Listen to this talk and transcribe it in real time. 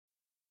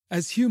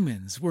As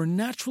humans, we're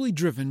naturally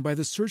driven by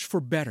the search for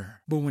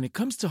better. But when it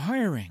comes to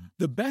hiring,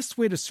 the best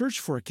way to search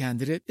for a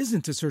candidate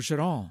isn't to search at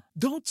all.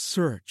 Don't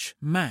search,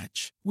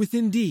 match with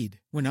Indeed.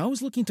 When I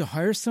was looking to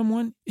hire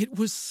someone, it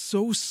was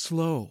so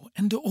slow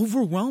and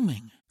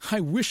overwhelming.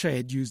 I wish I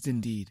had used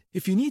Indeed.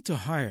 If you need to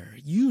hire,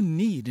 you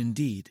need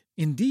Indeed.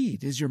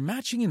 Indeed is your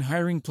matching and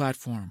hiring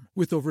platform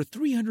with over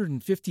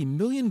 350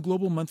 million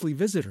global monthly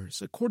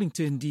visitors, according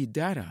to Indeed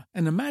data,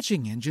 and a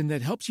matching engine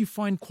that helps you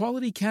find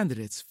quality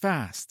candidates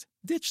fast.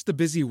 Ditch the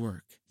busy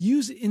work.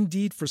 Use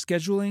Indeed for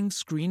scheduling,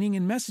 screening,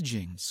 and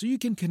messaging so you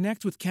can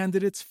connect with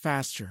candidates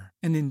faster.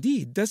 And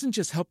Indeed doesn't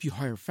just help you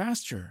hire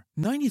faster.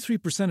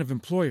 93% of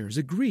employers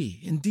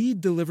agree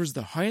Indeed delivers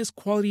the highest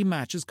quality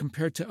matches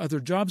compared to other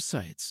job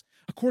sites,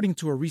 according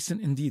to a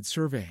recent Indeed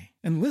survey.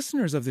 And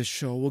listeners of this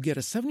show will get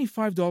a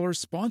 $75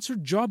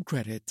 sponsored job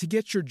credit to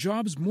get your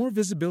jobs more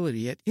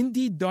visibility at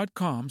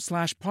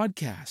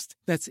Indeed.com/podcast.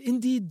 That's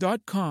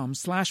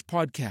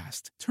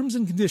Indeed.com/podcast. Terms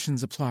and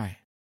conditions apply.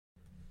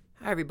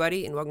 Hi,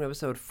 everybody, and welcome to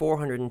episode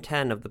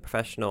 410 of the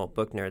Professional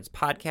Book Nerds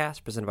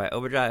podcast presented by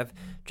Overdrive.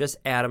 Just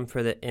Adam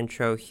for the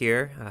intro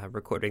here,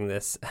 recording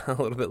this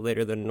a little bit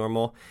later than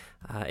normal,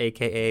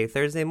 aka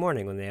Thursday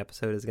morning when the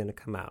episode is going to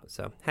come out.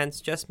 So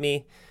hence just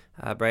me,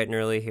 bright and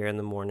early here in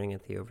the morning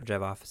at the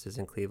Overdrive offices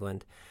in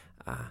Cleveland.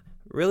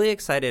 Really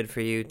excited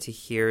for you to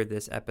hear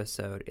this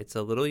episode. It's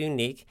a little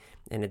unique,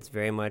 and it's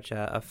very much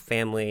a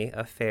family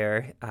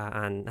affair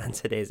on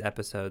today's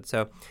episode.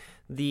 So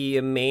the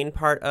main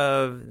part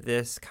of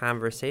this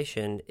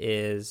conversation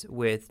is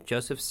with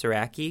Joseph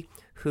Saracki,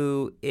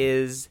 who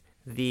is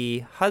the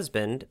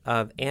husband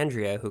of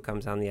Andrea, who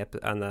comes on the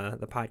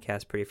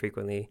podcast pretty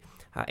frequently.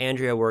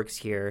 Andrea works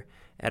here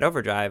at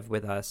Overdrive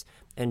with us,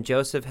 and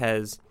Joseph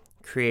has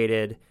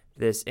created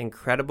this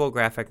incredible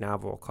graphic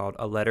novel called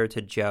A Letter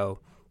to Joe,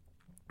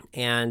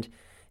 and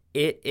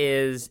it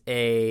is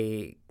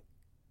a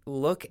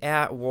look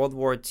at World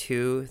War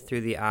II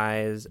through the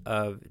eyes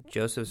of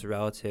Joseph's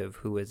relative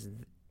who was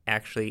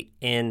actually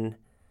in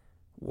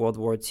World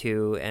War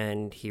II,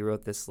 and he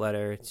wrote this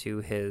letter to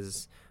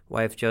his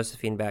wife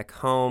Josephine back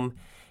home,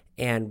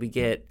 and we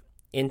get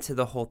into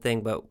the whole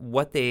thing. But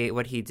what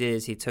he did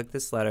is he took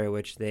this letter,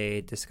 which they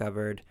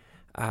discovered,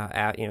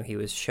 he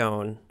was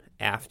shown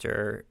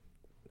after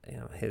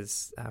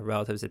his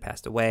relatives had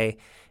passed away,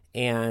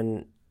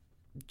 and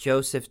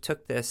Joseph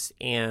took this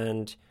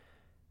and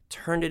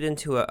turned it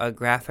into a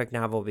graphic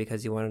novel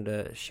because he wanted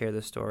to share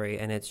the story.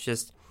 And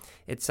it's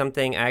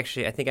something I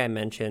think I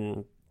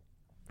mentioned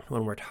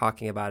when we're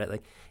talking about it,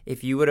 like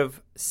if you would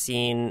have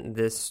seen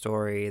this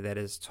story that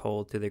is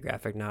told through the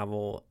graphic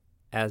novel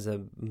as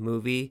a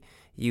movie,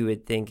 you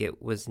would think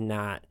it was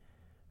not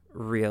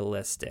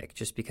realistic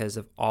just because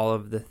of all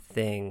of the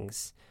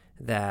things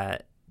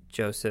that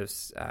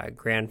Joseph's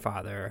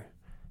grandfather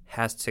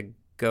has to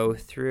go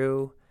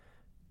through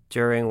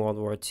during World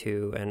War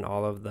II and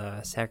all of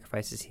the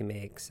sacrifices he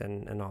makes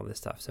and all this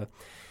stuff. So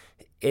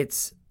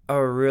it's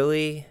a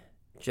really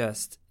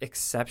just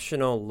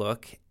exceptional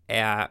look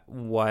at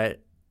what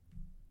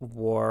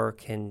war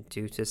can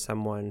do to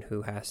someone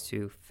who has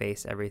to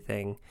face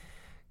everything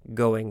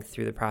going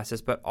through the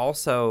process, but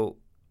also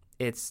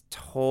it's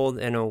told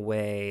in a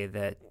way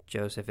that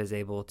Joseph is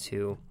able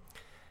to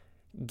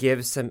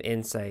give some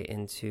insight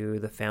into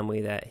the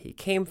family that he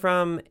came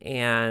from,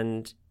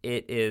 and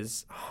it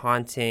is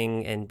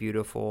haunting and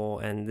beautiful.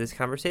 And this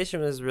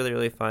conversation was really,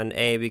 really fun,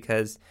 A,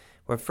 because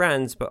we're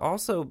friends, but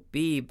also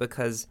B,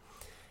 because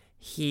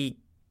he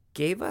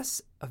gave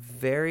us a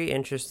very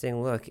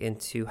interesting look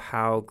into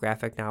how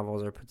graphic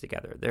novels are put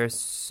together. There's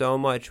so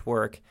much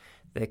work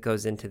that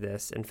goes into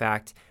this. In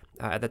fact,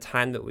 at the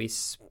time that we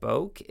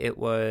spoke, it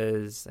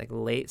was like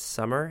late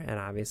summer, and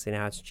obviously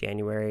now it's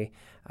January,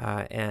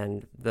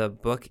 and the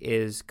book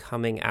is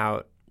coming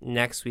out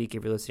next week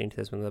if you're listening to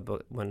this when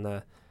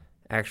the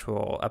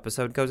actual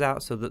episode goes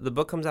out. So the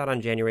book comes out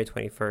on January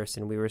 21st,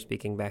 and we were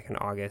speaking back in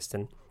August,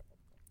 and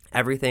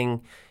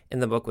everything in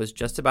the book was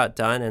just about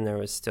done, and there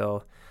was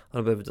still a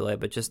little bit of a delay,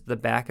 but just the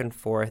back and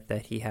forth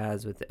that he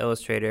has with the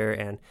illustrator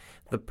and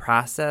the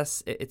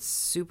process, it's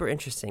super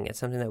interesting. It's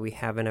something that we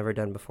haven't ever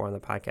done before on the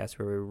podcast,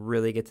 where we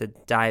really get to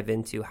dive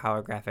into how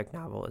a graphic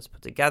novel is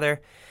put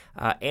together.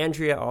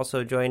 Andrea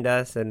also joined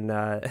us, and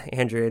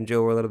Andrea and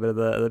Joe were a little bit of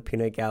the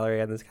peanut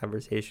gallery on this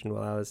conversation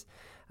while I was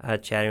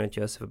chatting with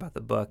Joseph about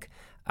the book.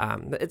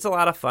 It's a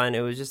lot of fun.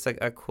 It was just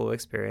a cool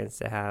experience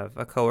to have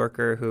a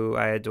coworker who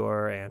I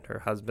adore and her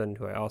husband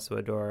who I also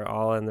adore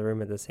all in the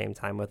room at the same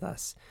time with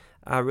us.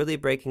 Really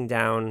breaking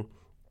down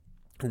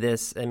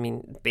this,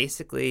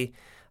 basically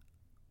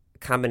a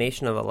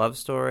combination of a love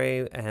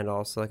story and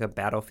also like a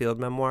battlefield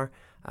memoir.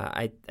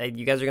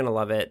 You guys are going to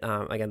love it.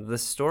 Again, the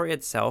story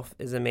itself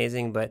is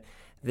amazing, but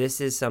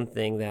this is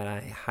something that I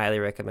highly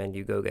recommend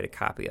you go get a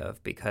copy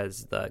of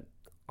because the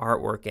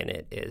artwork in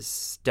it is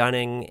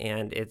stunning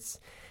and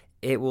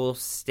it will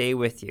stay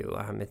with you.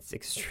 It's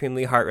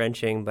extremely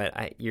heart-wrenching,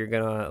 but you're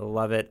going to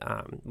love it.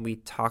 We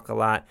talk a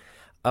lot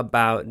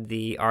about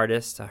the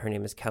artist. Her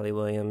name is Kelly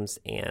Williams,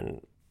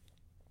 and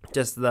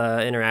just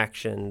the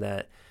interaction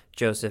that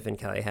Joseph and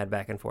Kelly had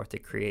back and forth to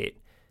create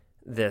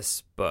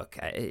this book.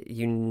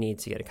 You need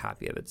to get a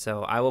copy of it.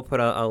 So I will put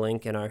a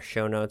link in our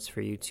show notes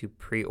for you to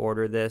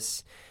pre-order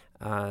this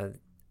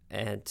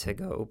and to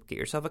go get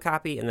yourself a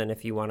copy. And then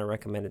if you want to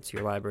recommend it to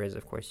your libraries,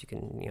 of course, you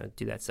can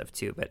do that stuff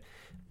too. But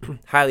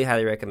highly,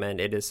 highly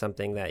recommend. It is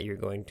something that you're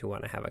going to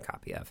want to have a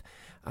copy of.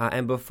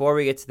 And before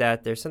we get to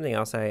that, there's something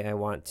else I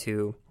want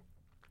to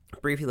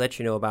briefly let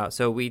you know about.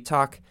 So we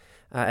talk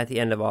at the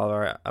end of all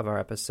of our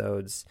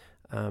episodes.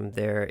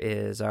 There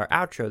is our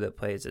outro that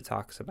plays. It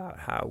talks about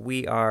how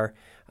we are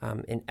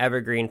an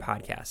Evergreen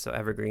podcast. So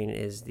Evergreen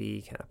is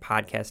the kind of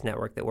podcast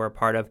network that we're a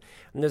part of.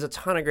 And there's a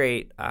ton of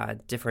great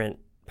different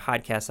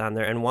podcasts on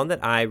there. And one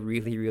that I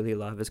really, really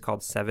love is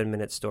called 7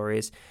 Minute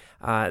Stories.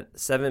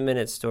 7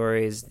 Minute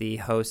Stories, the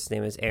host's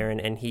name is Aaron,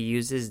 and he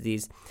uses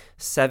these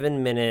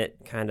 7-minute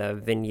kind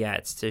of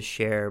vignettes to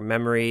share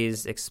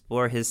memories,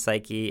 explore his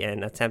psyche,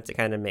 and attempt to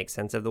kind of make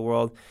sense of the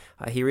world.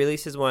 He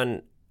releases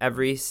one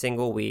every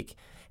single week.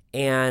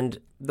 And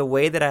the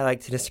way that I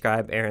like to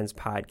describe Aaron's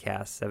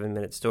podcast, 7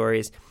 Minute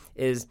Stories,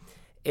 is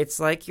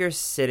it's like you're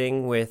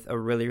sitting with a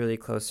really, really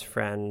close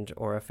friend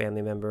or a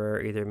family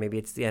member. Either maybe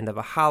it's the end of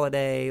a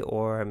holiday,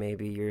 or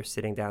maybe you're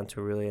sitting down to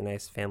a really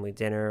nice family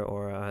dinner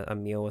or a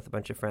meal with a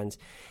bunch of friends,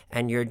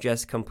 and you're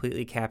just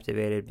completely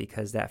captivated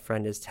because that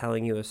friend is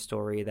telling you a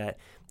story that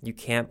you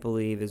can't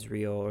believe is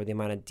real, or the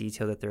amount of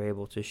detail that they're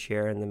able to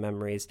share in the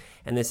memories.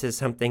 And this is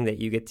something that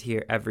you get to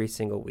hear every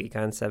single week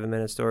on 7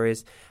 Minute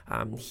Stories.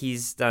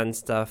 He's done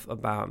stuff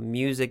about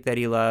music that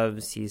he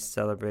loves. He's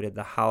celebrated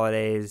the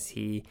holidays.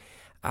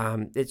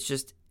 It's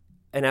just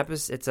an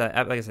episode. It's like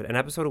I said, an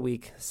episode a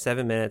week,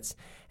 7 minutes,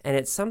 and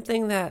it's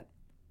something that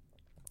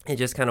it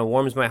just kind of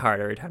warms my heart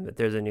every time that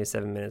there's a new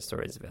 7 Minute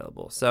Stories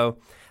available. So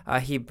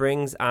he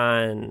brings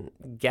on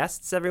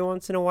guests every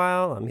once in a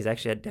while. He's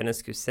actually had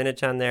Dennis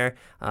Kucinich on there,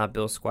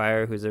 Bill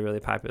Squire, who's a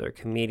really popular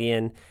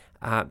comedian.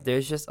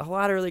 There's just a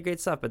lot of really great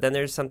stuff. But then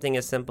there's something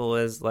as simple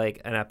as like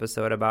an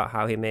episode about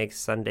how he makes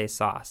Sunday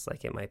sauce.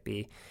 Like it might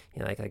be,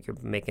 like you're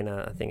making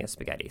a thing of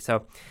spaghetti.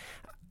 So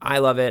I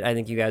love it. I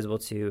think you guys will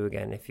too.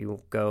 Again, if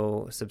you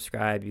go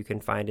subscribe, you can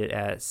find it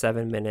at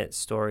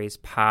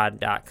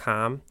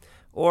 7minutestoriespod.com.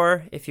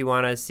 Or if you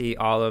want to see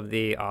all of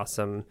the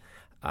awesome,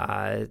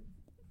 podcasts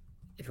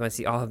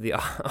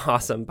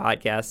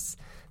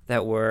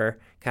that we're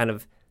kind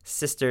of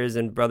sisters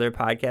and brother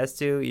podcasts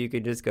to, you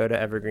could just go to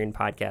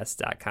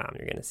evergreenpodcast.com.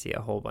 You're going to see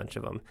a whole bunch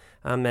of them.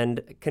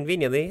 And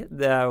conveniently,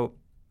 the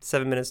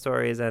 7 Minute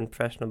Stories and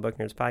Professional Book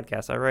Nerds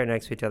podcast are right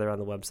next to each other on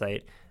the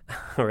website,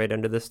 right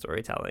under the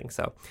storytelling.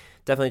 So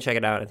definitely check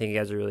it out. I think you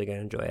guys are really going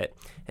to enjoy it.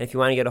 And if you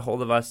want to get a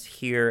hold of us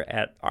here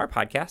at our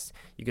podcast,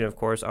 you can, of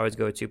course, always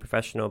go to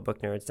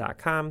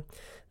professionalbooknerds.com.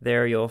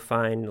 There you'll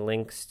find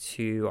links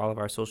to all of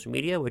our social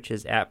media, which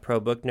is at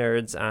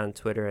ProBookNerds on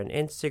Twitter and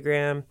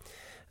Instagram.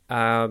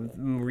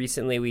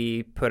 Recently,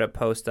 we put a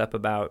post up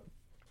about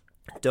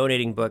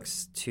donating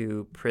books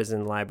to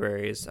prison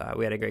libraries.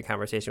 We had a great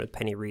conversation with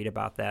Penny Reed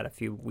about that a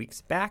few weeks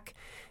back,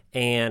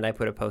 and I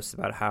put a post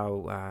about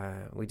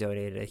how we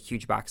donated a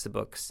huge box of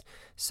books.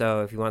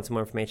 So if you want some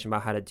more information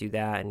about how to do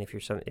that, and if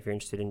you're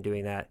interested in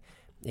doing that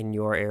in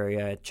your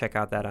area, check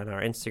out that on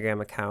our Instagram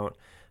account.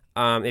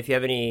 If you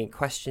have any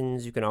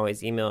questions, you can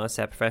always email us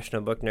at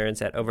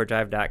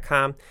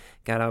professionalbooknerds@overdrive.com.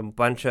 Got a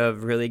bunch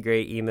of really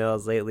great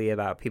emails lately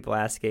about people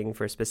asking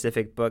for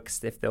specific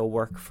books if they'll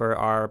work for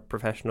our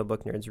Professional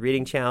Book Nerds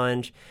Reading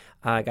Challenge.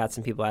 Got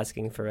some people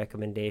asking for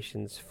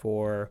recommendations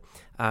for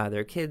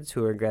their kids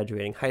who are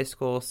graduating high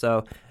school.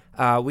 So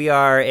we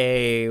are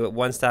a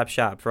one-stop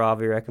shop for all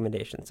of your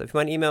recommendations. So if you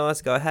want to email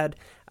us, go ahead.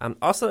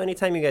 Also,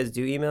 anytime you guys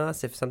do email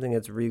us, if something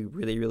that's really,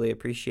 really, really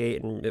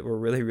appreciate and that we're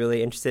really,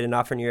 really interested in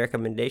offering you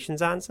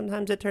recommendations on,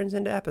 sometimes it turns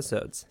into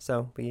episodes.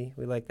 So we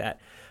like that.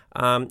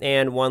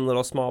 And one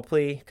little small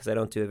plea, because I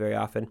don't do it very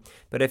often,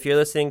 but if you're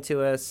listening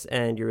to us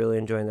and you're really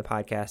enjoying the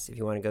podcast, if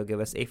you want to go give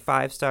us a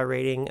 5-star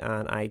rating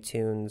on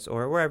iTunes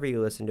or wherever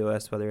you listen to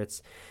us, whether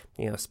it's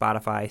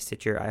Spotify,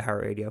 Stitcher,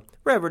 iHeartRadio,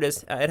 wherever it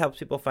is, it helps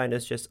people find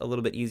us just a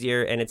little bit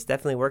easier, and it's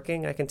definitely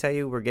working. I can tell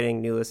you we're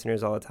getting new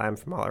listeners all the time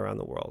from all around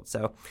the world.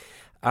 So,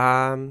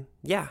 I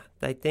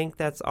think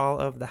that's all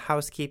of the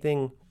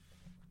housekeeping.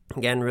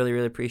 Again, really,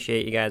 really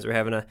appreciate you guys. We're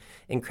having an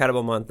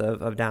incredible month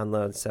of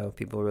downloads, so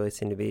people really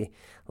seem to be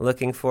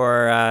looking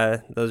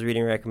for those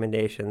reading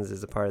recommendations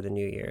as a part of the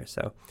new year.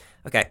 So,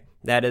 okay,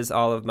 that is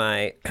all of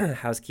my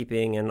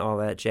housekeeping and all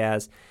that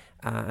jazz.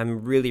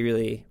 I'm really,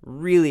 really,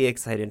 really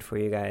excited for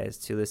you guys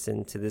to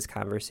listen to this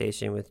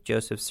conversation with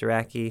Joseph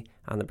Saracki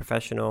on the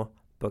Professional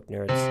Book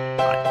Nerds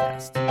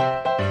podcast.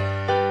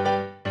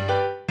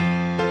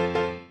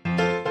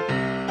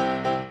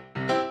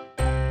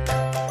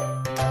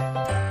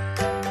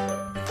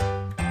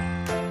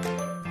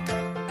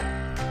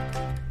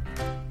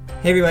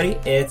 Hey everybody,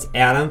 it's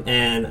Adam,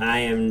 and I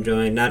am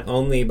joined not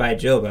only by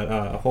Jill, but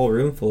a whole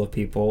room full of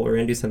people. We're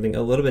going to do something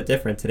a little bit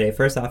different today.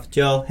 First off,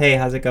 Jill, hey,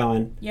 how's it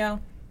going? Yo.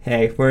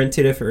 Hey, we're in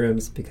two different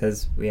rooms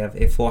because we have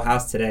a full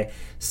house today.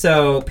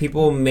 So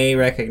people may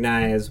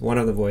recognize one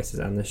of the voices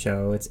on the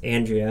show. It's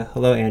Andrea.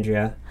 Hello,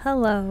 Andrea.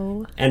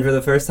 Hello. And for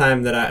the first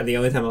time the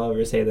only time I'll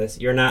ever say this,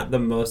 you're not the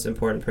most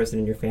important person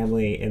in your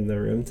family in the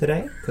room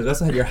today. Because we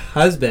also have your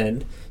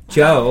husband,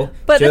 Joe.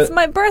 But Joe, it's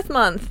my birth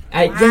month.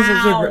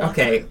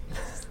 Okay.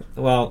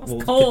 Well, we'll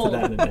get to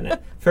that in a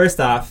minute.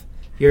 First off,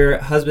 your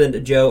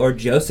husband, Joe, or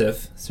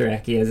Joseph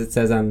Saracki, as it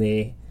says on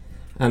the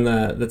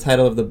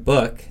title of the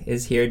book,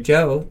 is here.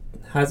 Joe,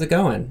 how's it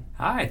going?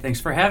 Hi,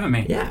 thanks for having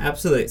me. Yeah,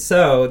 absolutely.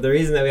 So the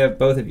reason that we have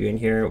both of you in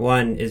here,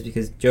 one is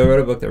because Joe wrote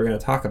a book that we're going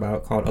to talk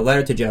about called A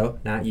Letter to Joe,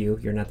 not you.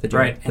 You're not the Joe.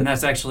 Right, and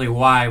that's actually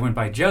why I went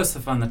by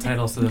Joseph on the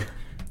title, so that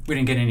we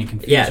didn't get any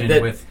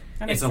confusion with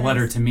it's a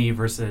letter to me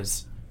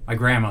versus my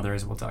grandmother,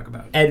 as we'll talk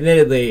about.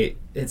 Admittedly,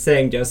 it's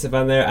saying Joseph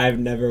on there. I've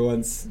never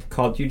once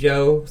called you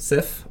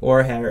Joseph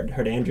or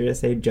heard Andrea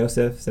say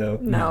Joseph. So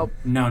No,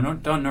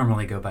 don't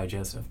normally go by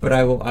Joseph. But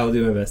I will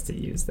do my best to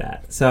use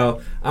that.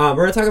 So we're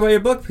going to talk about your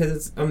book because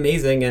it's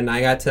amazing, and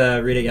I got to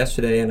read it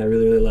yesterday, and I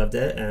really, really loved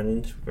it,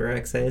 and we're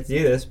excited to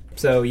do this.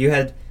 So you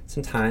had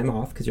some time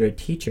off because you're a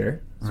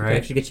teacher. So we can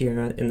actually get you here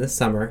in the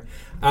summer.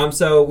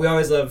 So we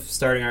always love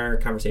starting our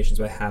conversations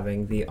by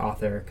having the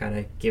author kind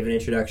of give an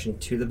introduction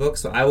to the book.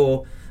 So I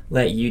will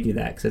let you do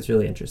that because it's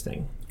really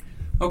interesting.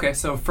 Okay,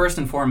 so first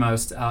and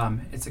foremost,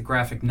 it's a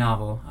graphic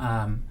novel.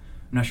 I'm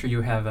not sure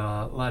you have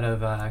a lot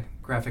of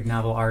graphic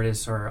novel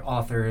artists or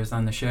authors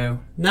on the show.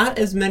 Not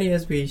as many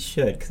as we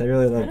should, because I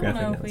really love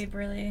graphic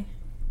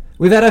novels.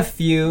 We've had a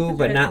few,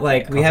 but not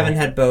like, we haven't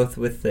had both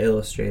with the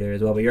illustrator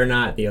as well, but you're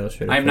not the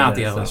illustrator. I'm not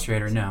the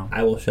illustrator, no.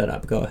 I will shut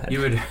up. Go ahead.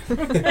 You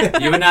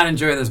would not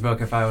enjoy this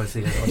book if I was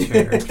the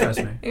illustrator,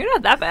 trust me. you're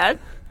not that bad.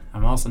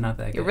 I'm also not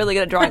that good. You're really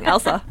good at drawing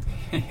Elsa.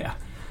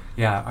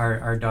 Yeah,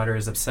 our daughter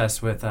is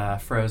obsessed with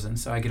Frozen,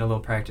 so I get a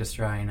little practice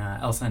drawing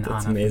Elsa and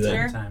That's Anna amazing.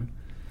 from time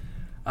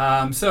to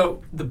time.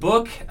 So the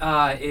book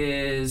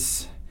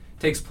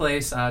takes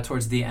place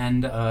towards the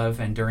end of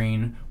and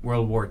during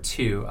World War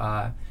II.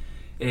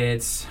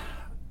 It's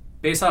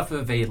based off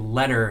of a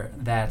letter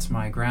that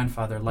my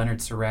grandfather, Leonard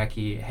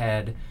Saracki,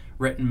 had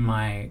written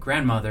my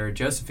grandmother,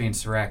 Josephine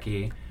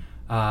Saracki,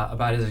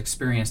 about his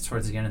experience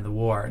towards the end of the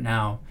war.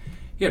 Now,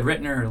 he had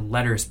written her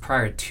letters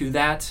prior to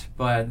that,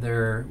 but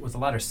there was a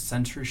lot of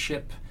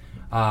censorship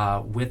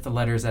with the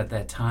letters at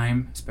that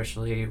time,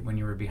 especially when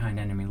you were behind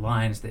enemy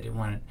lines. They didn't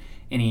want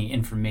any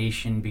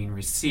information being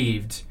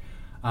received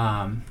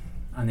on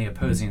the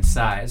opposing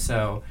side.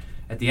 So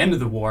at the end of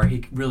the war,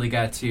 he really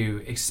got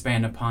to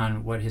expand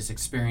upon what his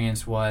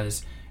experience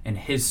was and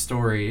his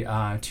story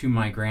to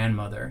my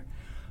grandmother.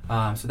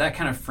 So that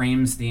kind of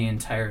frames the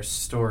entire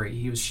story.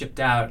 He was shipped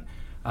out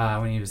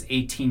when he was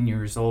 18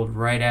 years old,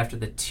 right after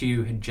the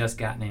two had just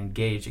gotten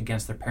engaged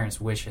against their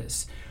parents'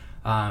 wishes.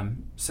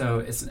 So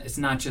it's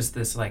not just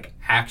this like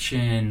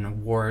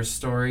action war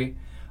story.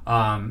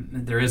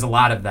 There is a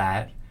lot of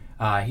that.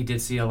 He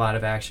did see a lot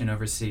of action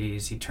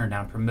overseas. He turned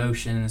down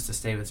promotions to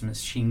stay with his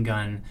machine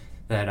gun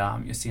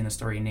that you see in the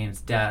story he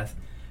names Death,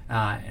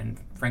 and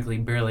frankly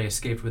barely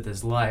escaped with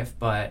his life.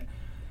 But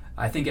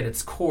I think at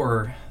its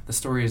core, the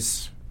story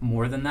is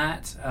more than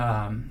that.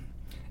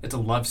 It's a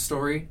love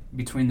story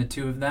between the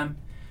two of them.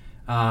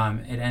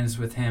 It ends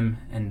with him,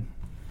 and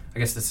I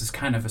guess this is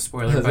kind of a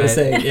spoiler. I was going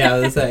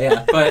to say,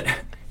 yeah. But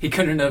he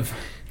couldn't have...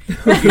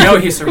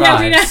 he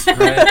survives,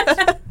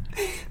 right?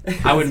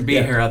 I wouldn't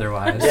be here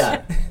otherwise.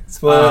 Yeah.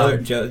 Spoiler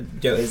alert, Joe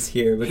is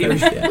here.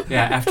 Because,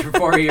 after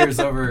 4 years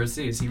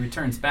overseas, he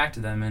returns back to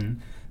them, and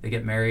they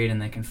get married,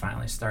 and they can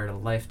finally start a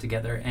life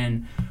together.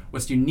 And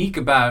what's unique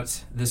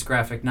about this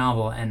graphic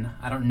novel, and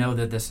I don't know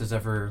that this has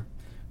ever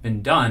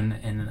been done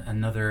in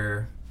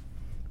another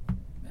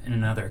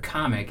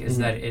comic, is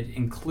that it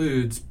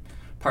includes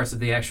parts of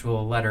the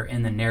actual letter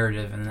in the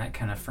narrative, and that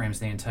kind of frames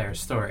the entire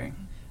story.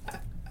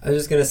 I was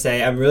just gonna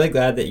say, I'm really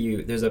glad that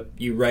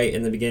you write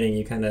in the beginning,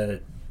 you kind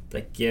of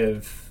like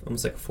give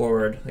almost like a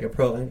forward, like a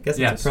prologue. I guess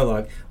it's a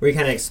prologue where you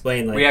kind of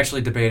explain like. We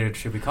actually debated,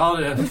 should we call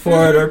it a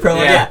forward or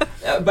prologue?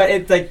 Yeah. But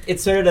it's like it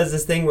sort of does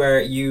this thing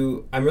where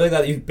I'm really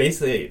glad that you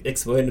basically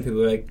explained to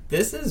people like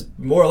this is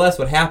more or less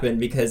what happened,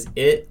 because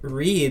it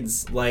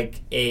reads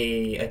like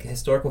a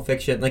historical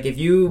fiction. Like if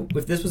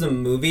this was a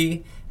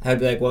movie, I would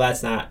be like, well,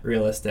 that's not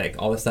realistic.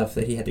 All the stuff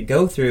that he had to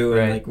go through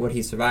and like what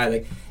he survived,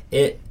 like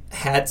it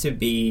had to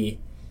be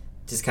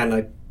just kind of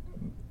like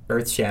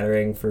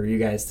earth-shattering for you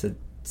guys to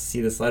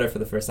see this letter for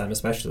the first time,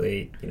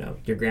 especially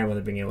your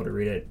grandmother being able to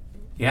read it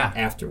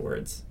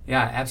afterwards.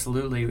 Yeah,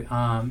 absolutely.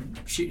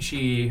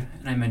 She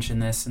and I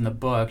mentioned this in the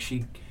book,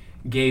 she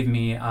gave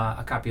me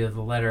a copy of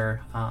the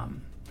letter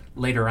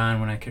later on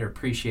when I could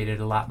appreciate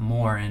it a lot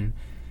more, and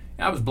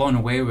I was blown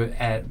away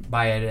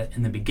by it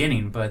in the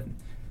beginning, but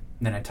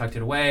then I tucked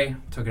it away,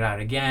 took it out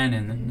again,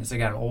 and then as I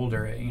got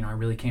older, I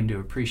really came to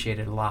appreciate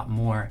it a lot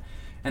more.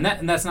 And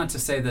that's not to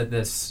say that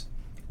this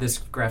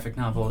graphic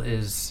novel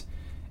is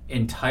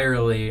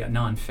entirely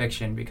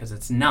nonfiction, because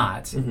it's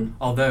not. Mm-hmm.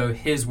 Although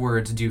his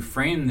words do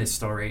frame this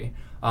story,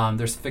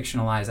 there's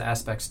fictionalized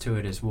aspects to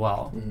it as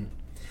well. Mm-hmm.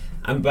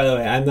 By the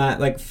way, I'm not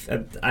like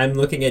I'm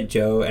looking at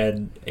Joe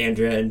and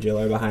Andrea and Jill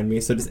are behind me.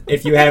 So just,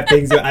 if you have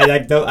things, I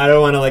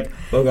don't want to like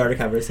bogart a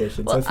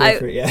conversation. Well, so feel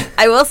free. Yeah,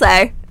 I will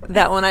say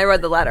that when I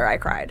read the letter, I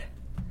cried.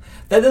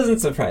 that doesn't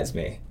surprise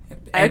me.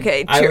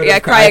 Okay, I true. would've Yeah,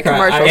 cry at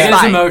commercials. It is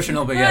Fine.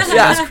 emotional, but yes,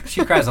 Yeah.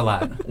 she cries a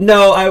lot.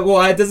 No,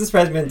 it doesn't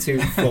surprise me in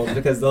twofold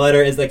because the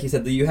letter is like you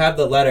said. You have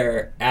the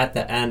letter at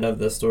the end of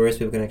the story, so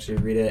people can actually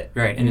read it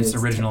Right, in its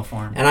original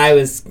form. And I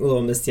was a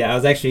little misty-eyed. I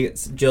was actually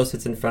Jill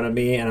sits in front of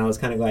me, and I was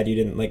kind of glad you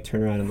didn't like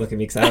turn around and look at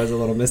me because I was a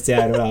little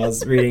misty-eyed when I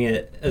was reading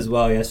it as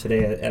well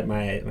yesterday at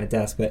my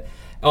desk. But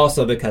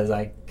also because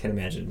I can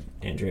imagine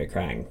Andrea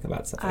crying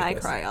about stuff like I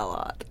this. cry a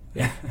lot.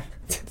 Yeah,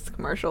 It's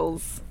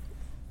commercials,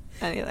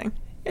 anything.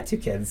 yeah, 2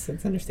 kids.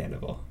 It's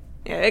understandable.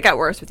 Yeah, it got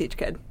worse with each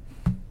kid.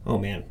 Oh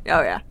man.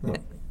 Oh yeah.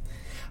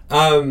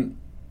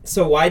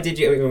 So why did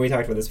you? When we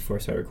talked about this before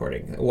we started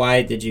recording,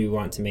 why did you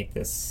want to make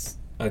this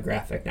a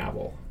graphic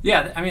novel?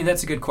 Yeah, I mean,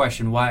 that's a good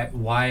question.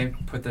 Why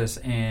put this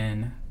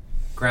in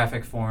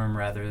graphic form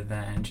rather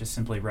than just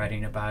simply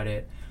writing about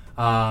it?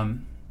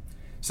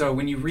 So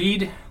when you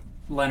read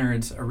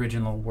Leonard's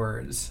original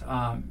words,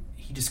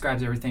 he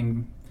describes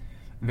everything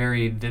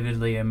very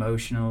vividly,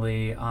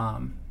 emotionally.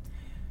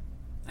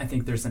 I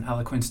think there's an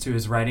eloquence to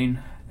his writing,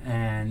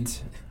 and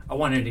I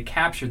wanted to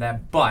capture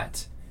that,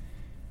 but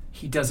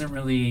he doesn't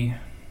really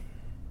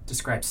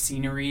describe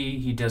scenery.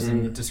 He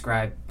doesn't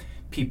describe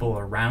people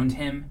around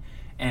him,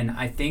 and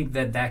I think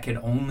that could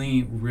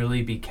only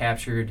really be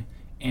captured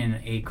in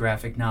a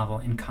graphic novel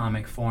in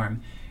comic form.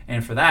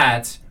 And for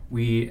that,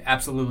 we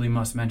absolutely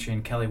must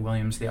mention Kelly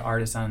Williams, the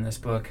artist on this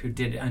book, who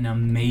did an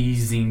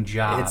amazing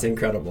job. It's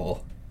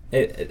incredible.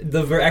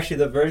 Actually,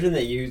 the version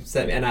that you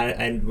sent me,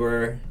 and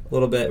we're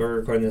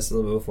recording this a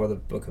little bit before the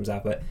book comes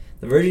out, but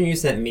the version you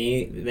sent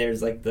me,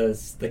 there's like the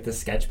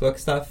sketchbook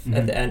stuff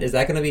at the end. Is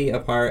that going to be a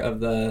part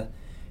of the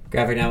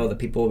graphic novel that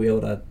people will be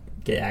able to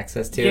get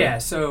access to? Yeah,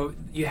 so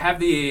you have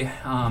the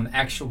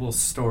actual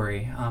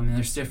story, and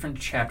there's different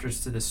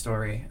chapters to the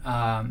story.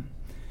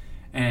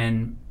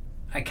 And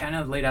I kind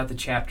of laid out the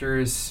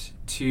chapters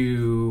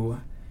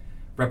to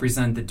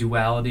represent the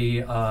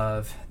duality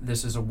of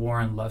this is a war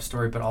and love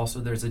story, but also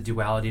there's a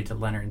duality to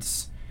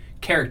Leonard's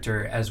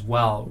character as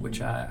well, which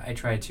I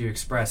tried to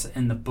express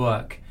in the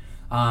book.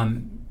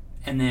 And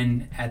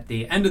then at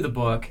the end of the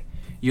book,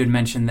 you had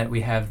mentioned that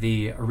we have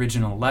the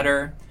original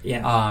letter.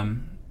 Yeah.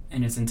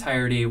 In its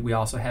entirety. We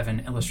also have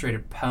an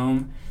illustrated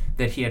poem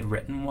that he had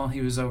written while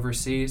he was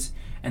overseas.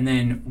 And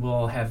then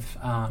we'll have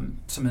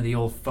some of the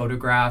old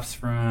photographs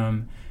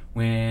from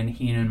when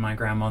he and my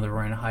grandmother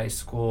were in high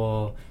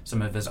school,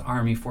 some of his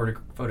army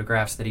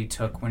photographs that he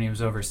took when he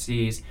was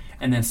overseas,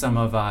 and then some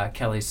of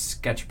Kelly's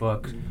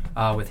sketchbook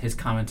with his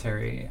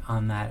commentary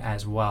on that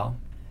as well.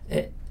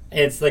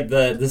 It's like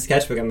the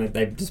sketchbook.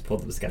 I just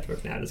pulled up the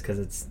sketchbook now just because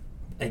it's.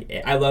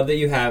 I love that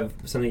you have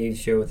something you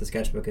show with the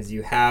sketchbook is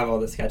you have all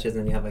the sketches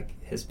and you have like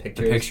his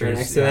pictures right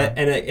next to it,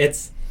 and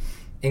it's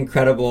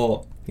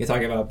incredible. You're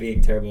talking about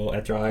being terrible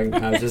at drawing.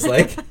 I was just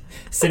like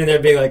sitting there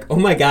being like, oh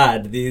my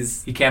god,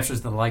 these... He captures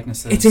the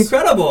likenesses. It's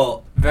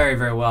incredible. Very,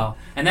 very well.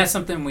 And that's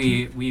something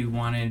we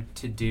wanted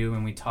to do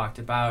and we talked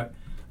about.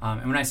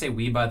 And when I say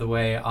we, by the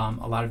way,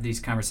 a lot of these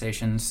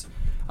conversations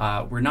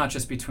were not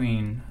just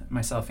between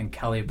myself and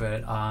Kelly,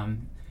 but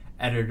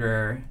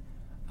editor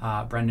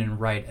Brendan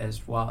Wright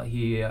as well.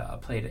 He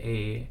played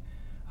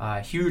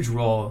a huge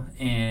role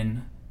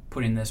in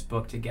putting this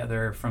book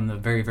together from the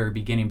very, very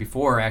beginning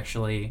before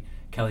actually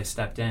Kelly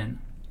stepped in.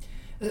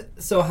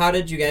 So how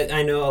did you get...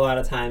 I know a lot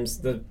of times,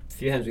 the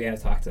few times we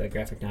have talked to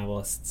graphic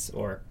novelists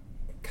or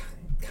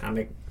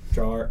comic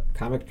drawer...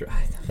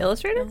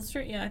 Illustrator?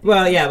 Yeah.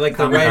 Well, yeah, like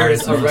the Comic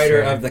artist,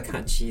 writer illustrator. of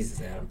the...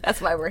 Jesus, Adam.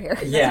 That's why we're here.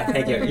 Yeah,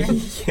 thank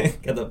you.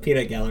 Got the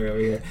peanut gallery over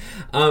here.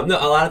 No,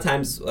 a lot of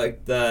times,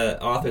 like the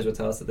authors will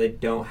tell us that they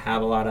don't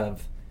have a lot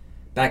of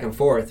back and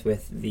forth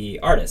with the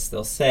artists.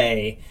 They'll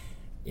say,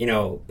 you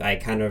know, I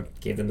kind of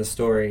gave them the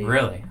story.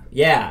 Really?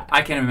 Yeah.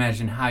 I can't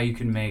imagine how you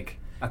can make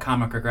a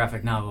comic or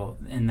graphic novel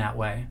in that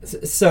way.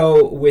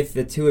 So with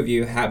the two of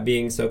you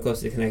being so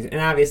closely connected,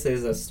 and obviously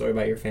there's a story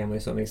about your family,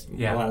 so it makes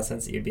a lot of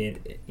sense that you'd be,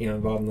 you know,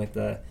 involved in like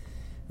the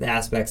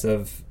aspects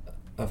of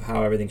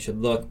how everything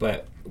should look.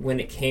 But when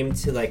it came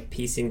to like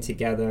piecing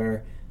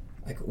together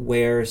like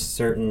where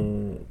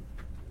certain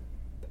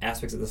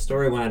aspects of the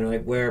story went, or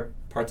like where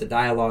parts of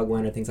dialogue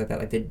went, or things like that,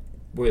 like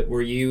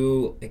were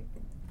you like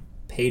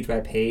page by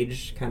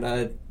page kind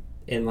of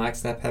in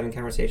lockstep having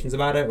conversations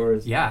about it, or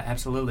Yeah,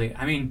 absolutely.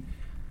 I mean,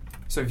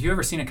 so have you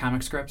ever seen a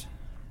comic script?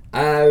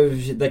 no, I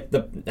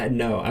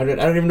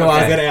don't even know why I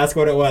was going to ask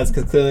what it was,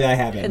 because clearly I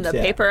haven't. In the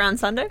paper on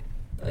Sunday?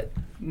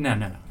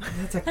 No.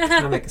 That's a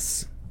comic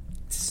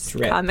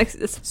strip. Comics.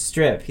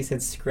 Strip. He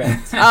said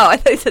script. Oh, I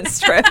thought you said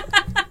strip.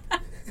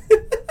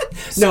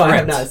 No, I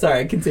have Script. not.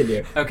 Sorry,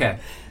 continue. Okay,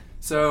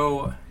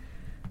 so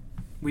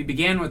we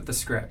began with the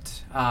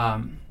script.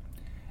 And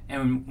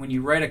when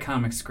you write a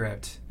comic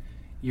script,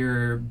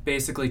 you're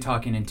basically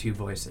talking in two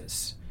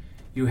voices.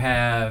 You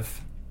have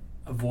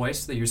a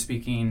voice that you're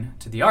speaking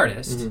to the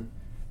artist,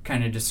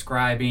 kind of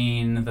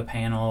describing the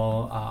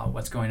panel,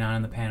 what's going on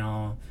in the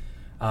panel,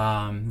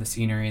 the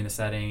scenery, the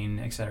setting,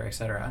 et cetera, et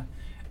cetera.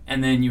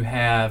 And then you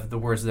have the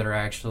words that are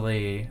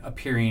actually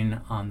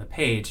appearing on the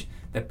page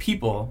that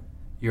people,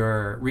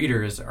 your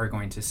readers, are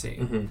going to see.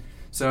 Mm-hmm.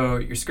 So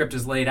your script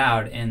is laid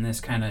out in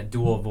this kind of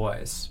dual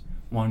voice,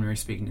 one where you're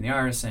speaking to the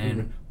artist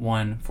and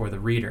one for the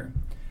reader.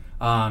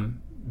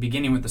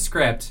 Beginning with the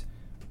script,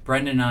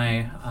 Brendan and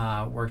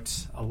I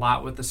worked a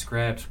lot with the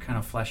script, kind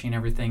of fleshing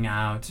everything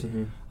out.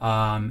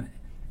 And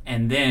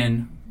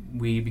then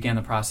we began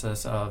the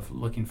process of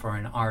looking for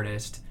an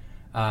artist.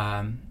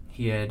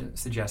 He had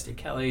suggested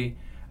Kelly.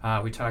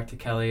 We talked to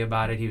Kelly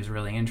about it. He was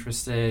really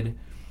interested.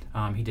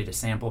 He did a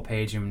sample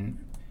page, and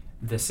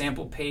the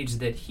sample page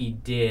that he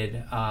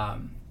did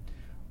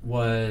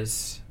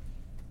was...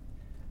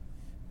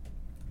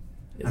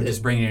 I'm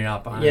just bringing it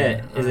up.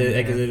 Is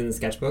it in the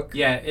sketchbook?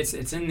 Yeah, it's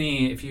in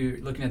the, if you're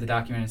looking at the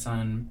document, it's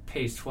on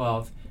page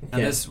 12. Now,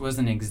 this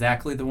wasn't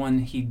exactly the one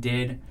he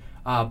did,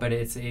 but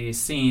it's a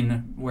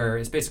scene where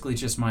it's basically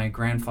just my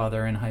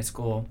grandfather in high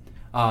school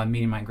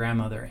meeting my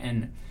grandmother,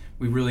 and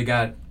we really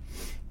got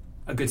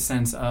a good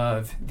sense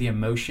of the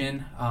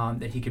emotion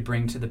that he could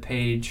bring to the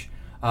page,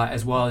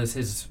 as well as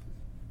his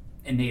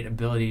innate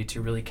ability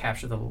to really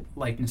capture the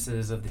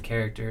likenesses of the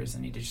characters,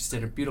 and he just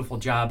did a beautiful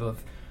job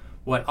of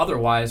what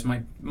otherwise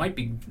might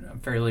be a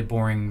fairly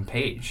boring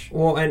page.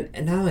 Well, and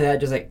not only that,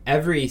 just like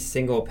every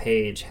single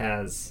page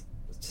has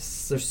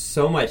there's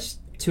so much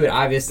to it.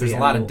 Obviously, there's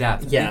a lot of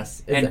depth.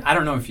 Yes, and I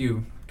don't know if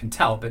you can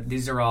tell, but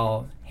these are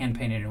all hand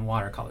painted in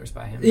watercolors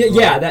by him.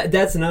 Yeah,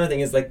 that's another thing.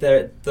 Is like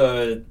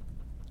the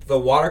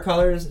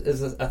watercolors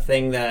is a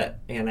thing that,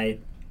 and I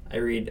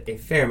read a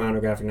fair amount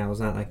of graphic novels,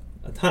 not like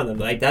a ton of them,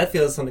 but like that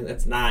feels something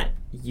that's not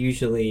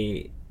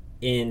usually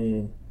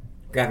in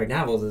graphic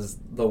novels, is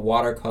the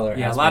watercolor.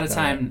 Yeah, a lot of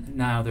time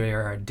now they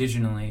are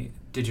digitally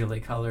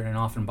colored, and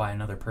often by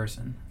another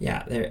person.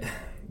 Yeah,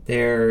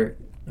 they're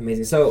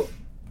amazing. So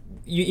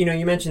you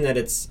mentioned that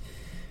it's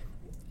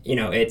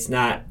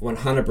not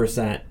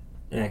 100%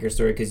 an accurate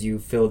story because you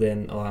filled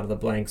in a lot of the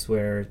blanks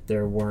where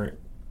there weren't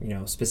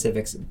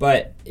specifics,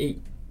 but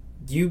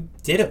you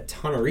did a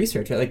ton of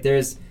research, right? Like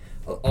there's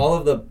all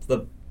of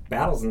the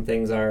battles and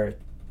things are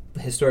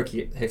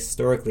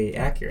historically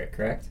accurate,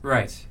 correct?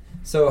 Right.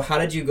 So how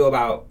did you go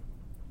about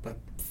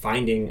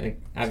finding,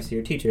 obviously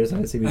you're teachers,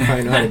 obviously we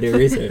probably know how to do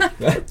research.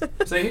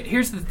 But. So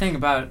here's the thing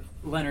about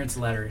Leonard's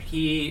letter.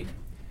 He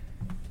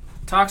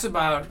talks a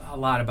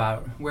lot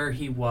about where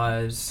he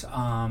was,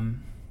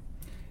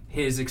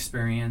 his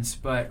experience,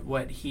 but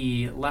what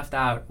he left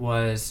out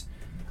was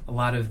a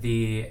lot of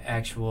the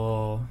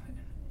actual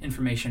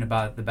information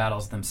about the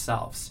battles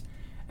themselves.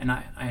 And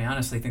I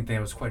honestly think that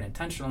was quite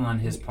intentional on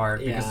his part,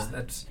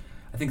 because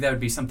I think that would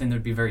be something that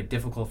would be very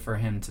difficult for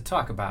him to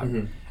talk about.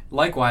 Mm-hmm.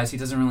 Likewise, he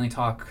doesn't really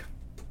talk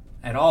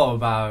at all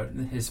about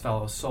his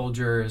fellow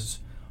soldiers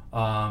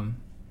and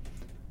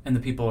the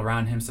people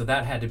around him, so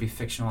that had to be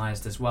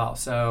fictionalized as well.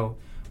 So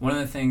one of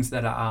the things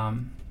that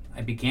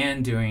I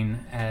began doing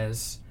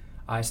as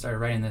I started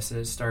writing this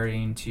is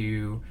starting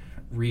to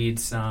read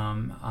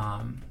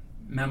some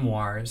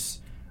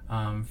memoirs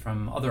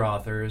from other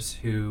authors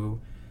who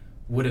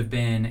would have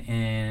been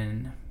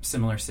in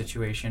similar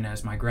situation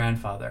as my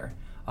grandfather.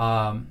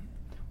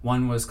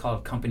 One was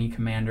called Company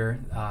Commander.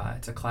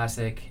 It's a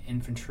classic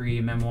infantry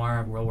memoir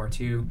of World War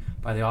II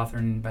by the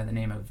author by the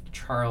name of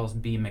Charles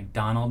B.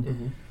 McDonald.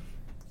 Mm-hmm.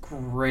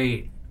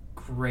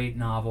 Great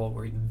novel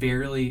where he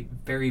very,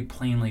 very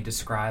plainly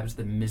describes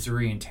the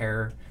misery and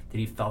terror that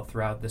he felt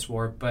throughout this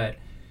war, but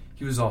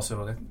he was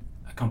also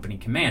a company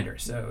commander,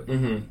 so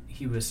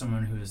he was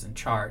someone who was in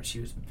charge. He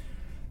was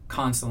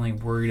constantly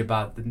worried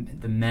about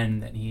the men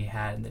that he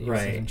had that he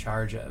was in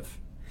charge of.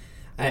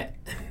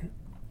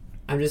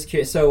 I'm just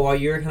curious. So while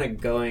you were kind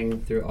of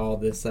going through all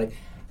this,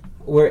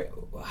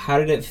 how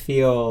did it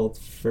feel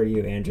for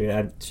you, Andrew?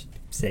 I should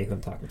say who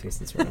I'm talking to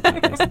since we're on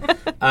a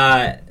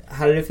podcast.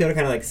 How did it feel to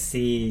kind of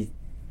see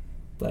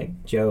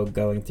Joe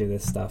going through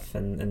this stuff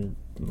and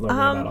learning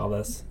about all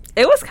this?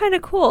 It was kind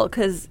of cool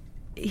because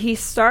he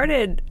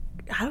started.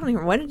 I don't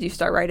even. When did you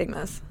start writing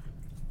this?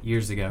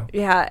 Years ago.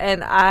 Yeah,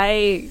 and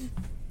I,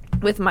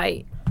 with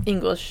my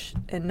English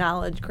and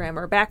knowledge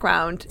grammar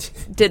background,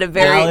 did a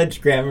very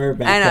knowledge grammar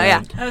background. I know, yeah,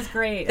 that was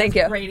great. Thank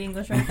you. Great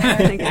English right there.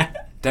 Thank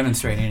you.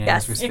 Demonstrating it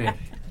as we speak.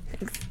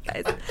 Thanks,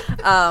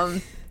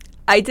 guys.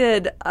 I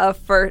did a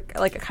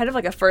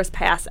first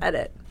pass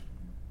edit.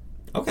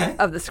 Okay.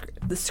 Of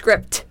the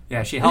script.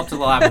 Yeah, she helped a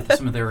lot with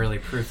some of the early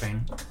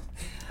proofing.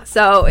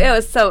 So it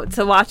was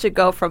to watch it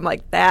go from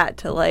that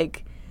to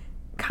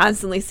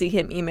constantly see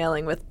him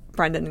emailing with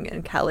Brendan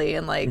and Kelly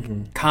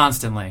and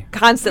constantly.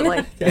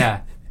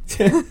 Yeah.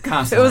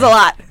 Constantly. It was a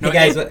lot. Hey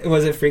guys,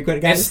 was it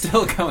frequent, guys? It's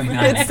still going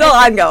on. It's still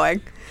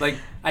ongoing.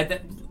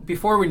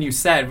 Before when you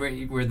said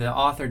where the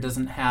author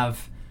doesn't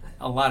have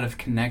a lot of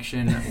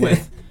connection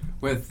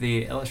with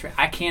the illustrator,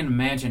 I can't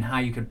imagine how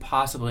you could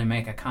possibly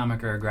make a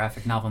comic or a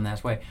graphic novel in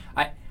that way.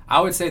 I I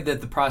would say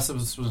that the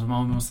process was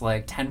almost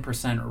like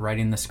 10%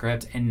 writing the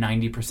script and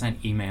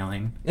 90%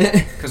 emailing.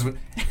 Because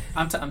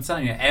I'm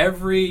telling you,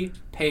 every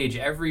page,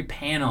 every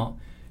panel,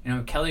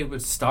 Kelly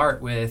would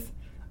start with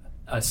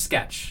a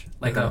sketch,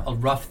 like a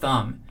rough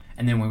thumb,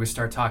 and then we would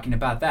start talking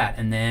about that,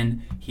 and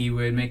then he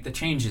would make the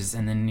changes,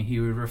 and then he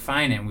would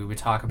refine it, and we would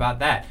talk about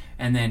that,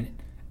 and then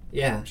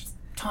just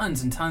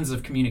tons and tons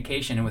of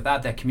communication, and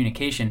without that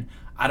communication,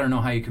 I don't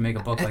know how you can make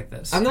a book like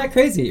this. I'm not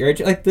crazy, right?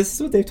 Like, this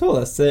is what they've told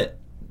us, that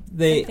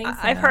they...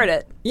 I've heard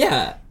it.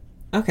 Yeah.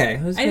 Okay.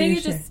 I think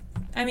it just...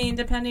 I mean,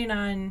 depending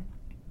on...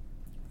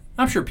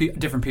 I'm sure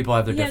different people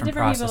have their different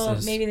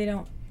processes. People, maybe they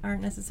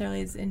aren't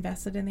necessarily as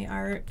invested in the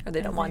art. Or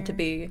they don't want to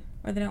be.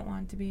 Or they don't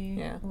want to be.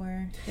 Yeah.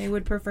 Or they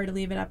would prefer to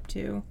leave it up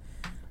to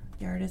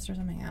the artist or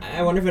something.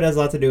 I wonder if it has a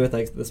lot to do with,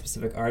 like, the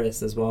specific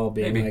artist as well,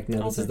 being maybe. like,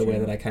 no, this is the way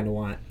that I kind of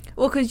want.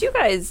 Well, because you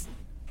guys,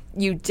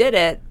 you did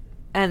it,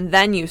 and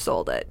then you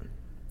sold it.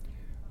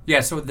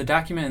 Yeah, so the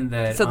document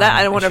that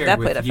I wonder if that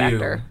shared played a with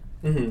factor.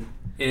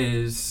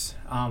 is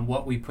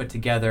what we put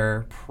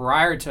together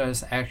prior to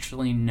us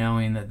actually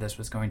knowing that this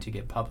was going to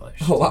get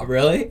published. Oh, wow,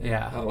 really?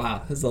 Yeah. Oh,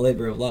 wow. This is a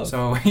labor of love.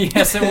 So,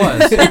 yes, it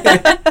was.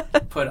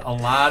 Put a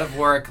lot of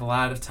work, a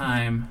lot of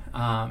time,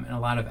 and a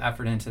lot of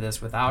effort into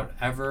this without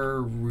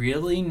ever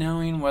really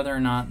knowing whether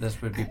or not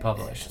this would be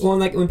published. Well,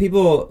 and like when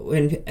people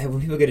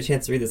get a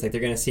chance to read this, like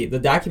they're going to see the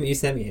document you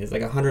sent me is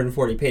like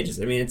 140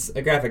 pages. I mean, it's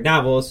a graphic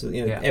novel, so,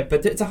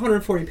 but it's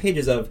 140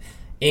 pages of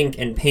ink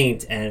and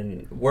paint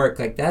and work.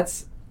 Like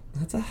that's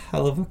a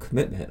hell of a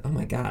commitment. Oh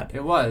my God.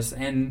 It was,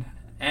 and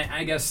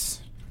I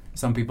guess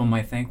some people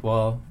might think,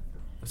 well,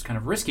 it was kind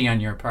of risky on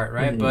your part,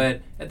 right?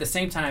 But at the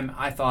same time,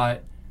 I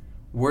thought,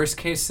 worst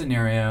case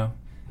scenario,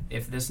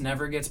 if this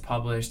never gets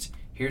published,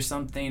 here's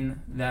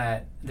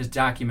this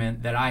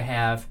document that I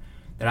have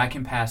that I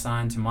can pass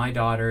on to my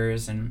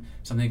daughters, and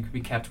something that could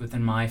be kept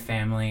within my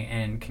family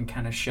and can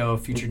kind of show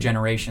future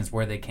generations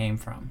where they came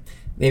from.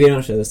 Maybe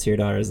don't show this to your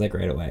daughters like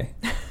right away.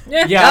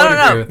 Yeah, I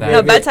would agree with that.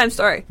 No, bedtime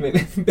story.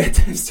 Maybe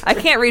bedtime story. I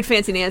can't read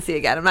Fancy Nancy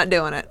again. I'm not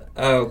doing it.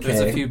 Okay. There's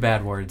a few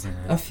bad words in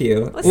it. A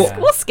few.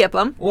 We'll skip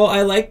them. Well,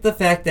 I like the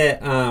fact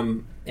that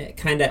it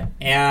kind of,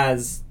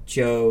 as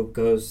Joe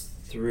goes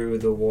through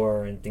the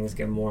war and things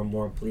get more and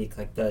more bleak,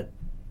 like the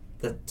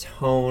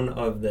tone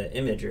of the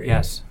imagery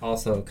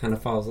also kind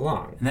of follows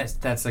along. And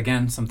that's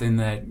again something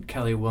that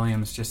Kelly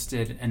Williams just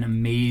did an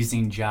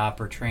amazing job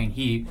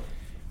portraying.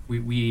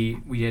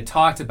 We had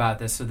talked about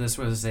this, so this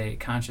was a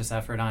conscious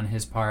effort on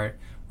his part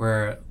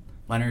where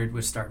Leonard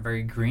would start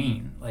very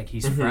green, like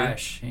he's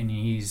fresh and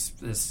he's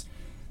this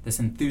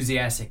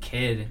enthusiastic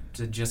kid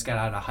that just got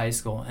out of high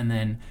school, and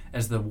then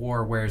as the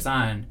war wears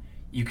on,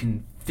 you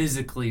can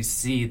physically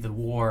see the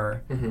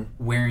war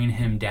wearing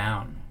him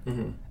down,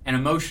 and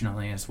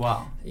emotionally as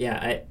well.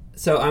 Yeah,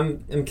 so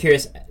I'm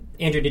curious,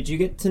 Andrew, did you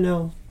get to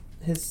know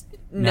his?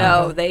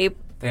 No, they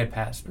had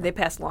passed. They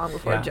passed long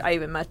before I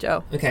even met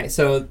Joe. Okay,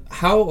 so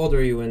how old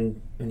were you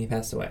when he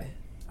passed away?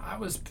 I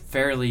was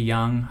fairly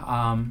young.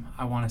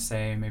 I want to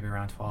say maybe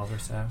around 12 or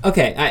so.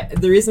 Okay,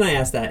 the reason I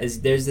asked that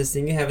is there's this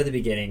thing you have at the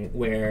beginning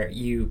where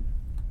you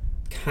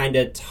kind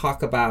of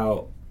talk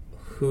about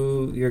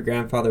who your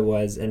grandfather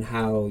was and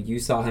how you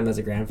saw him as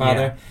a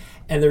grandfather. Yeah.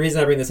 And the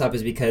reason I bring this up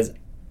is because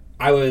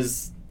I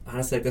was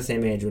honestly like the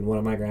same age when one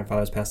of my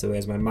grandfathers passed away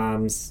as my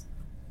mom's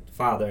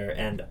father,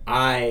 and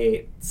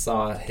I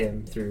saw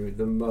him through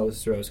the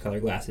most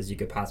rose-colored glasses you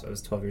could possibly. I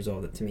was 12 years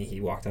old. To me,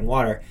 he walked on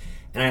water.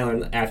 And I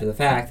learned after the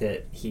fact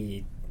that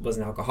he was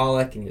an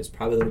alcoholic and he was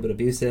probably a little bit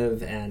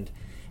abusive and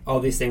all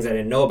these things I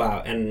didn't know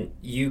about. And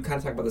you kind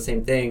of talk about the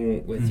same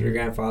thing with your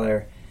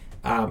grandfather.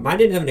 Mine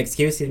didn't have an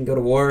excuse. He didn't go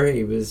to war.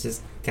 He was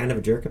just kind of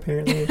a jerk,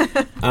 apparently.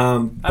 I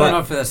don't know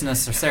if that's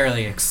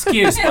necessarily an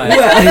excuse, but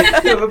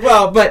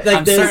but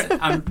like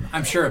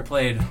I'm sure it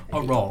played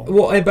a role.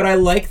 Well, but I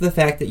like the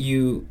fact that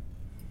you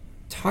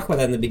talk about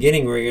that in the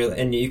beginning, where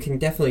you can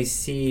definitely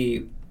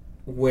see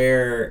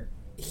where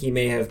he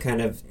may have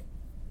kind of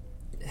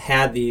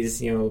had these,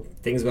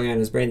 things going on in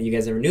his brain that you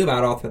guys never knew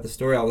about all throughout the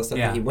story, all the stuff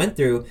that he went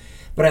through.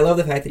 But I love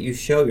the fact that you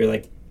show, you're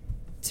like,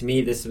 to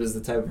me, this was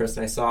the type of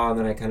person I saw, and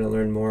then I kind of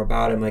learned more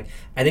about him. Like,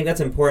 I think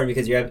that's important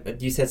because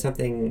you said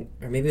something,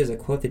 or maybe it was a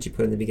quote that you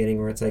put in the beginning,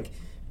 where it's like,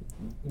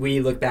 we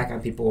look back on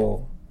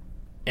people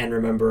and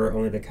remember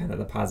only the kind of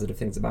the positive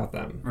things about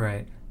them.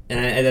 Right.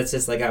 And that's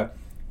just like I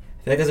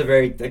feel like that's a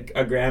very like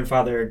a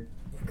grandfather,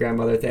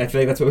 grandmother thing. I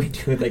feel like that's what we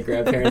do with like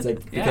grandparents,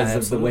 like because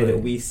of the way that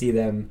we see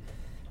them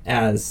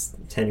as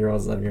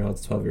 10-year-olds,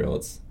 11-year-olds,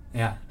 12-year-olds.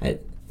 Yeah. That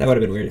would have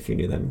been weird if you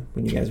knew them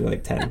when you guys were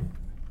like 10.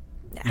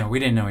 No, we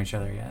didn't know each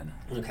other yet.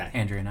 Okay.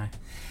 Andrew and I.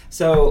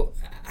 So,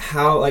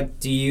 how,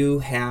 do you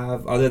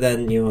have, other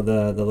than,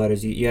 the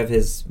letters, you have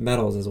his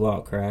medals as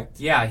well, correct?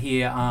 Yeah,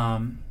 he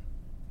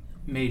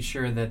made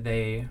sure that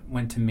they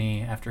went to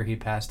me after he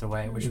passed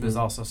away, which was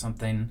also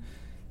something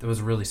that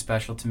was really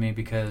special to me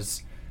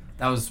because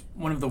that was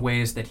one of the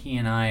ways that he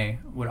and I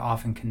would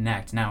often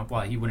connect. Now,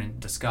 while he wouldn't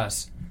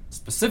discuss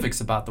specifics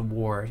about the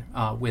war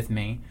with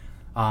me,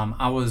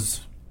 I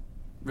was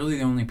really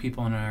the only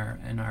people in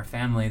our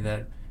family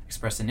that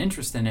expressed an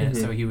interest in it,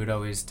 so he would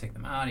always take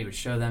them out. He would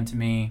show them to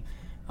me.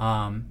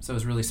 So it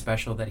was really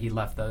special that he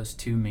left those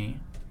to me.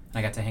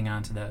 I got to hang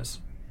on to those.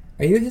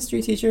 Are you a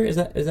history teacher? Is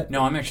that?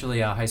 No, I'm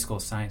actually a high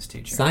school science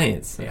teacher.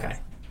 Science. Yeah. Okay.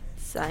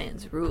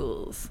 Science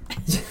rules.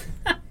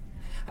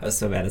 I was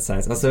so bad at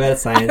science. I was so bad at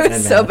science. I was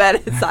and so math. bad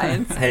at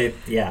science. I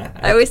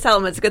always tell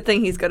him it's a good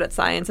thing he's good at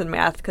science and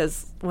math,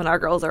 because when our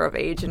girls are of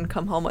age and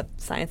come home with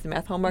science and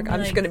math homework,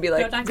 I'm just going to be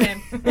like, don't talk to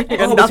him.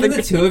 between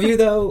the two of you,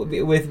 though,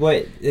 with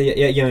what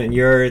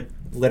your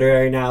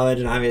literary knowledge,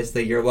 and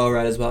obviously you're well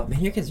read as well,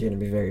 man, your kids are going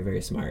to be very,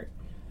 very smart.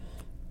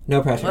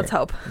 No pressure. Let's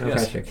hope. No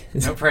pressure.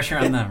 No pressure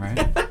on them,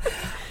 right?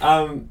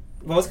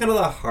 What was kind of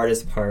the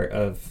hardest part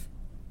of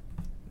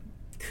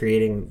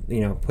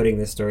creating, putting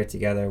this story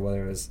together,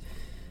 whether it was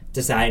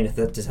deciding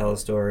to tell a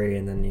story,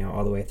 and then,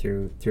 all the way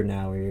through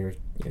now where you're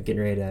getting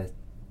ready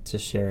to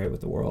share it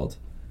with the world?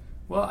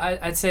 Well,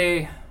 I'd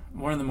say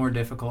one of the more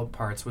difficult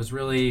parts was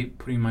really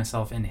putting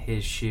myself in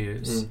his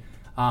shoes.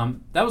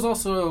 That was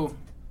also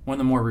one of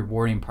the more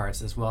rewarding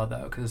parts as well,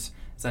 though, because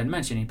as I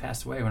mentioned, he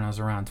passed away when I was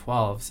around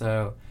 12,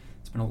 so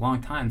it's been a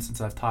long time since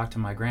I've talked to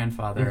my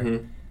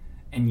grandfather,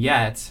 and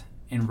yet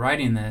in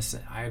writing this,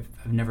 I've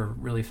never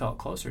really felt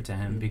closer to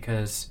him,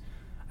 because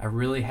I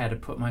really had to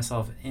put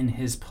myself in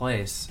his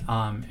place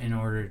in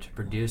order to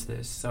produce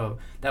this. So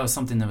that was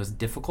something that was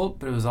difficult,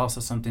 but it was also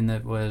something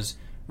that was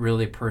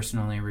really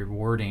personally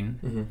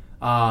rewarding.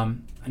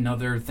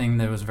 Another thing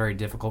that was very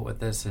difficult with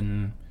this,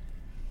 and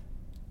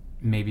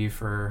maybe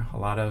for a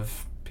lot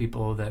of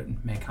people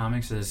that make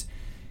comics, is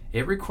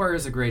it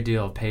requires a great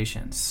deal of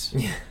patience.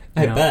 Yeah,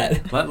 I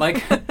bet. But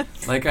like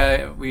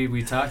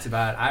we talked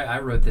about, I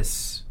wrote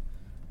this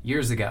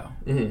years ago,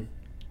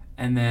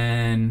 and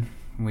then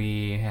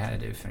we had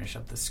to finish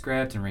up the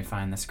script and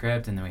refine the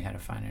script, and then we had to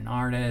find an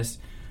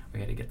artist. We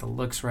had to get the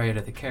looks right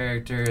of the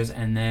characters,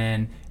 and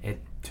then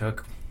it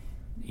took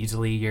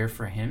easily a year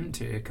for him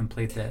to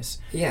complete this.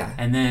 Yeah.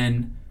 And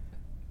then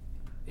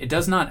it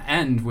does not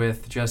end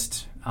with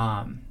just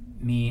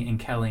me and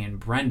Kelly and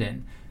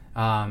Brendan.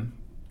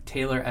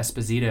 Taylor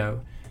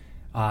Esposito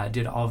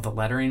did all of the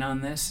lettering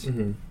on this.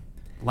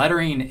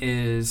 Lettering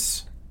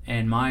is,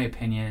 in my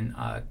opinion,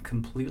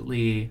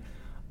 completely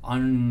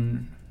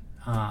underrated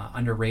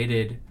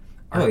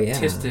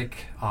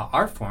artistic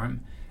art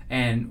form,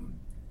 and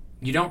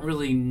you don't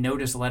really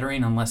notice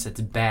lettering unless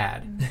it's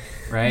bad,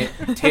 right?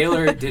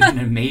 Taylor did an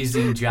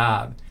amazing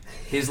job.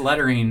 His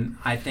lettering,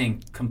 I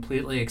think,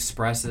 completely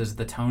expresses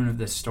the tone of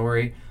this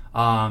story,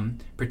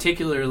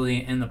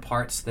 particularly in the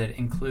parts that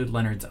include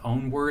Leonard's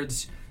own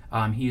words.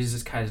 He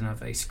uses kind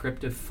of a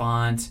scriptive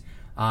font,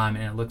 and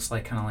it looks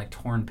like kind of like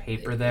torn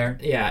paper there.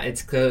 Yeah,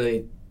 it's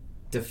clearly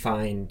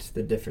defined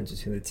the difference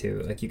between the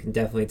two. Like, you can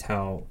definitely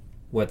tell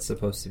what's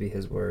supposed to be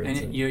his words.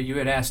 And you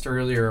had asked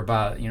earlier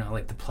about,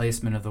 like the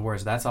placement of the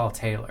words. That's all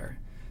Taylor.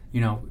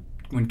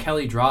 When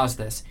Kelly draws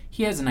this,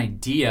 he has an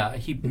idea.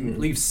 He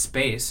leaves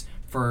space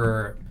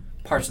for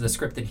parts of the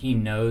script that he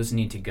knows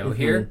need to go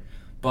here.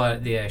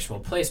 But the actual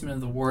placement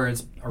of the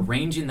words,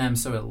 arranging them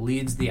so it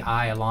leads the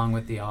eye along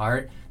with the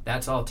art,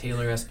 that's all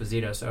Taylor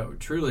Esposito. So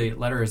truly,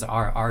 letters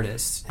are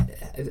artists.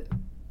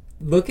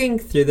 Looking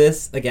through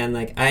this, again,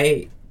 like,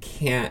 I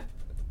can't,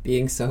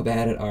 being so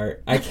bad at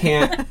art, I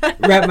can't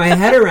wrap my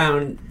head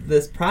around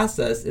this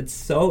process. It's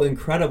so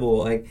incredible.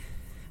 Like,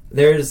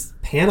 there's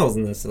panels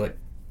in this that, like,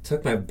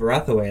 took my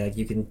breath away. Like,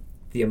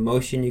 the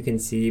emotion you can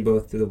see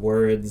both through the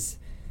words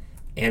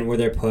and where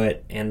they're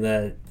put, and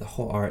the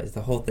whole art,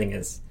 the whole thing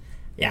is,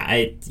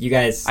 you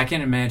guys. I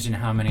can't imagine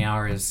how many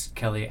hours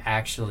Kelly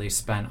actually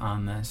spent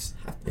on this.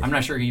 I'm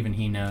not sure even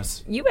he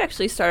knows. You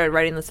actually started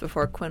writing this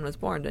before Quinn was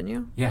born, didn't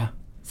you? Yeah.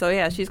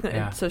 So she's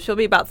gonna. So she'll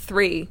be about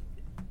 3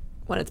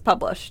 when it's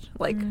published,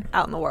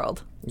 out in the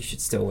world. You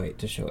should still wait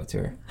to show it to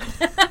her.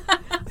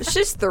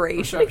 She's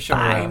 3. Show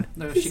fine.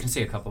 her, she can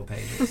see a couple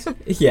pages.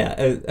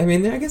 Yeah, I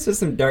mean, I guess there's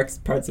some dark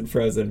parts in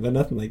Frozen, but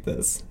nothing like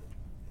this.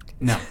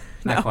 No,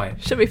 not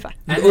quite. She'll be fine.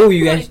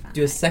 You guys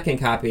do a second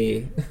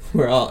copy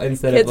where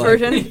instead kids of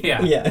version?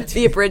 Yeah.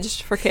 The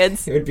abridged for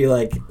kids. It would be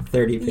like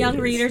 30 pages. Young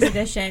Readers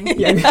Edition.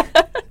 Yeah,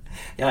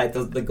 like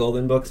the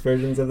Golden Books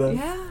versions of them.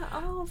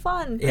 Yeah,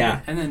 fun.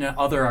 Yeah. And then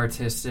other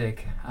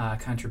artistic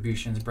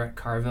contributions. Brett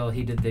Carville,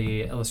 he did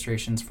the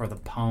illustrations for the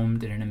poem,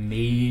 did an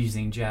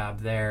amazing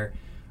job there.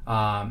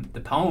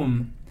 The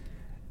poem,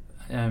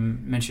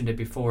 mentioned it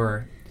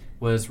before,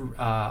 was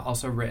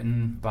also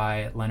written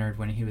by Leonard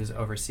when he was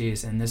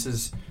overseas, and this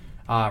is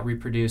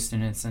reproduced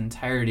in its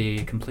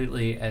entirety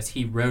completely as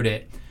he wrote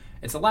it.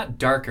 It's a lot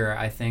darker,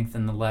 I think,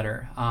 than the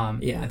letter.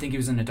 I think he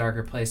was in a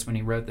darker place when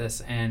he wrote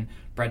this, and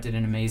Brett did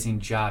an amazing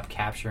job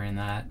capturing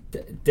that.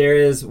 There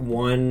is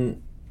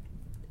one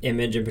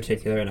image in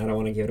particular, and I don't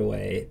want to give it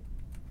away,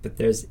 but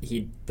there's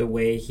the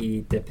way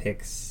he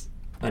depicts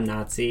a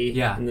Nazi.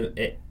 Yeah.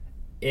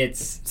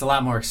 It's a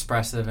lot more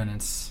expressive, and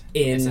it's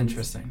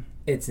interesting.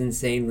 It's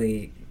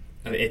insanely,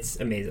 it's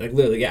amazing. Like,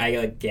 literally,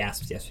 I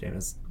gasped yesterday.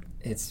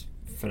 It's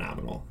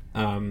phenomenal.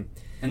 And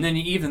then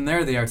even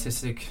there, the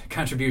artistic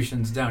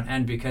contributions don't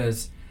end,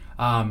 because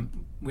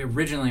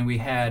we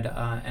had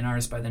an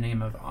artist by the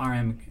name of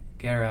R.M.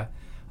 Guerra,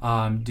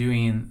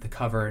 doing the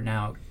cover.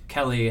 Now,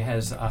 Kelly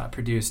has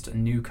produced a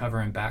new cover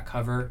and back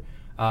cover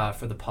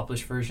for the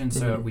published version,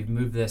 so we've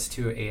moved this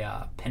to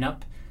a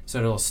pinup, so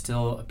it'll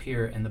still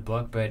appear in the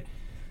book, but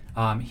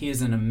he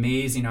is an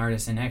amazing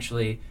artist, and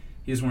actually,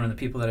 he's one of the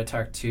people that I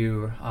talked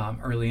to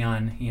early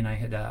on. He and I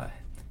had a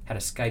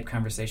Skype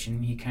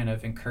conversation. He kind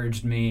of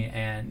encouraged me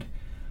and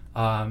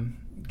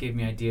gave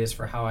me ideas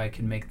for how I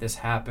could make this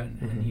happen,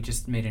 and he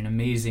just made an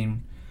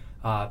amazing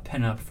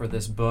pinup for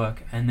this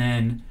book. And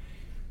then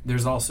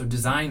there's also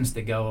designs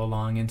that go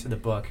along into the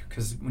book,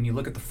 because when you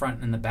look at the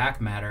front and the back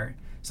matter,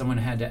 someone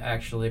had to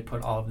actually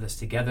put all of this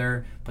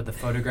together, put the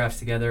photographs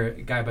together.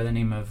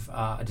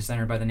 A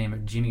designer by the name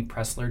of Jimmy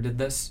Pressler did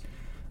this,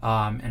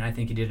 and I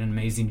think he did an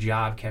amazing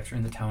job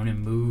capturing the tone and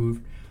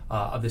mood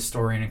of the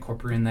story and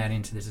incorporating that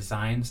into the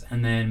designs.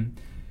 And then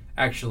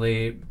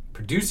actually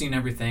producing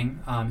everything,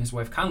 his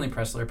wife Conley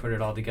Pressler put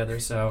it all together.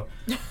 So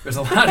there's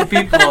a lot of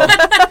people,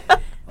 a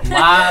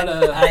lot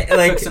of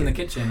cooks in the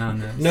kitchen on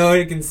this. No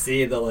one can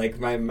see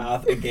my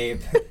mouth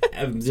agape.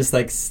 I'm just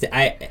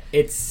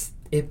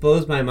it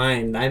blows my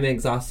mind. I'm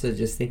exhausted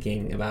just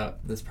thinking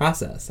about this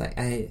process.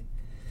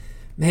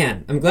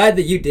 Man, I'm glad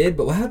that you did,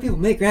 but how do people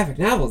make graphic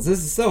novels? This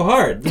is so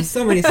hard. There's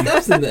so many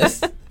steps in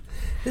this.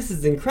 This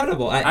is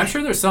incredible. I'm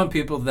sure there's some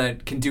people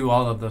that can do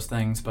all of those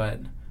things, but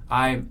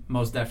I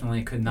most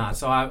definitely could not.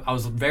 So I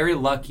was very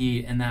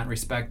lucky in that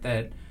respect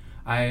that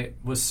I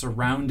was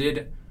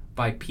surrounded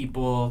by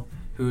people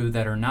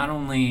that are not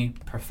only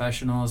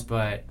professionals,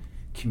 but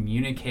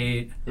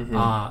communicate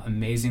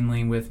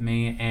amazingly with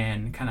me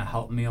and kind of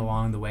helped me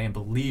along the way and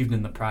believed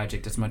in the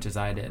project as much as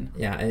I did.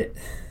 Yeah,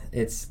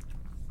 it's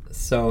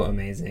so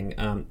amazing.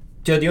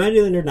 Joe, do you want to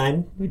do the Nerd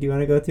 9? Do you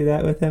want to go through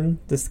that with him?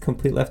 This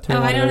complete left turn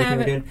on I don't everything have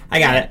we're it. doing? I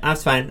got it.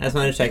 That's fine. I just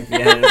wanted to check if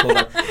you had it pulled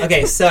up.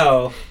 Okay,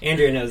 so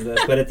Andrea knows this,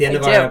 but at the end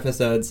of our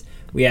episodes,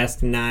 we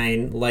ask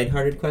 9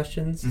 lighthearted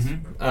questions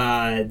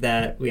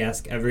that we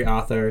ask every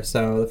author.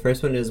 So the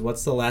first one is,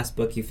 what's the last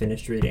book you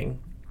finished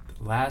reading?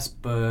 The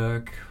last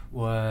book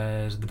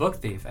was The Book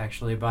Thief,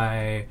 actually,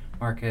 by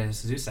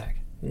Marcus Zusak.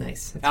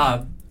 Nice.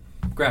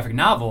 Graphic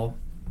novel.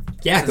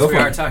 Yeah, since go we for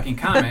are it. talking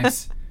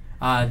comics.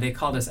 They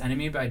Called Us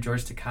Enemy by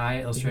George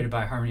Takei, illustrated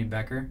by Harmony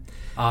Becker.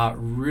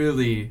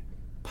 Really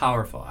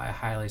powerful. I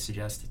highly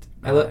suggest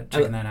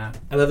checking that out.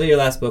 I love that your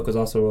last book was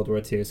also World War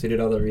II, so you did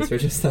all the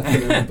research and stuff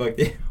in the book.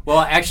 Well,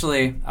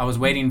 actually, I was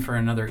waiting for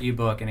another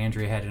ebook, and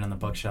Andrea had it on the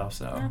bookshelf,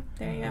 so. Oh,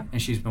 there you go.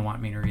 And she's been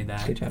wanting me to read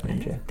that. Good job,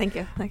 Andrea. Thank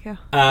you. Do you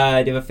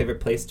have a favorite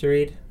place to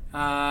read?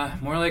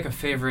 More like a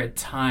favorite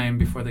time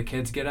before the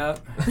kids get up,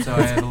 so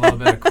I have a little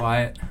bit of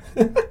quiet.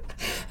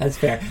 That's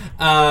fair.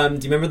 Do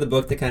you remember the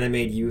book that kind of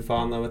made you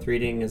fall in love with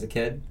reading as a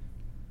kid?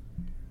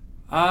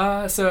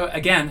 So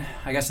again,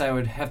 I guess I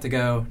would have to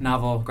go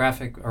novel,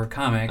 graphic, or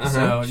comic.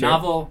 Sure.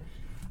 Novel,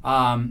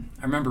 I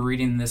remember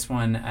reading this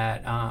one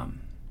at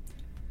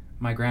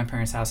my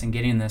grandparents' house and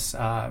getting this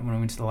when I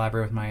went to the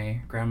library with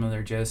my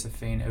grandmother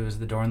Josephine. It was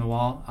The Door on the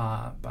Wall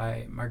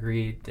by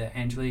Marguerite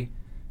Angeli.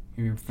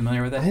 You're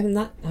familiar with it? I'm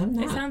not.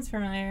 It sounds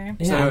familiar.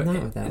 Yeah, So I'm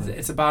not with that one.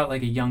 it's about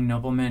like a young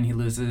nobleman. He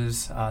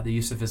loses the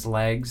use of his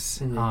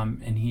legs,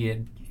 and he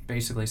had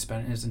basically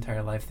spent his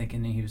entire life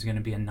thinking that he was going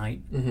to be a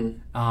knight,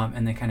 and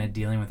then kind of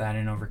dealing with that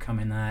and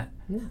overcoming that.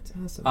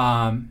 That's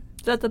awesome.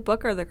 Is that the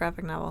book or the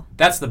graphic novel?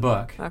 That's the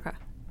book. Okay.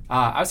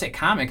 I would say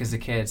comic as a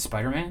kid,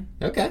 Spider-Man.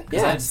 Okay.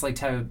 Because Yeah. I just liked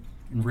how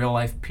in real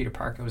life Peter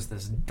Parker was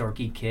this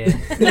dorky kid.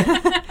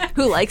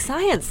 Who likes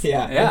science?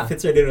 Yeah. It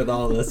fits right in with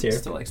all of us here.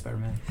 Still like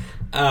Spider-Man.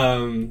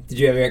 Did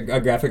you have a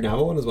graphic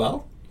novel one as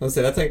well? Let's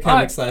say that's like a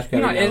comic slash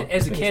graphic novel.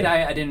 As a kid,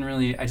 I didn't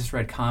really. I just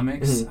read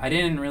comics. I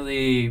didn't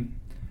really.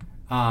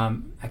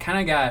 I kind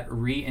of got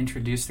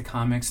reintroduced to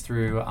comics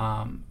through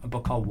a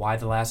book called Why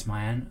the Last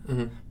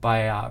Man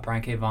by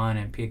Brian K. Vaughan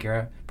and Pia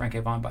Guerra. Brian K.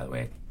 Vaughan, by the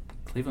way,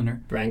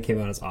 Clevelander. Brian K.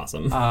 Vaughan is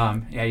awesome.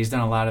 Yeah, he's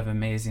done a lot of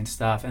amazing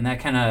stuff, and that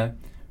kind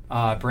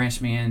of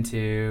branched me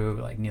into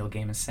like Neil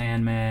Gaiman's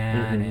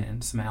Sandman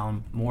and some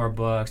Alan Moore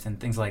books and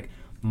things like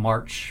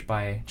March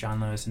by John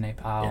Lewis and Nate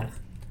Powell. Yeah,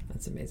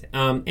 that's amazing.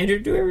 Andrew,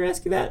 did we ever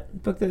ask you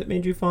that book that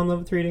made you fall in love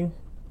with reading?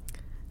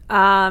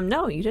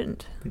 No, you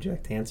didn't. Would you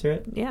like to answer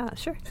it? Yeah,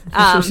 sure.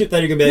 I thought you were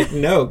going to be like,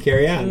 no,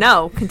 carry on.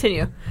 No,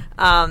 continue.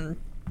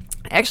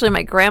 Actually,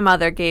 my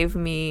grandmother gave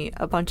me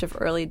a bunch of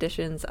early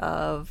editions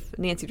of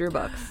Nancy Drew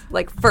books,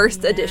 like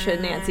first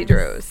edition Nancy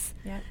Drews.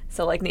 Yep.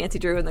 So like Nancy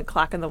Drew and The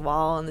Clock on the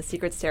Wall and The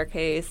Secret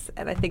Staircase,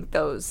 and I think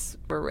those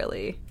were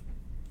really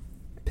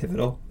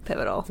Pivotal.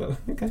 pivotal.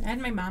 Okay. I had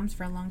my mom's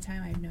for a long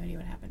time. I have no idea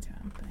what happened to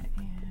them, but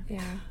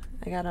yeah.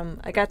 Yeah,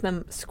 I got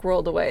them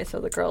squirreled away so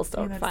the girls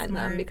don't that's find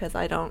them smart. because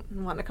I don't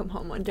want to come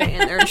home one day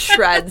and they're in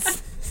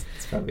shreds.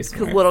 It's probably Because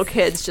smart. little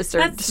kids just are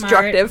That's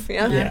destructive.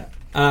 smart. Yeah.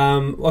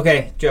 Yeah.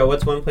 Okay, Joe,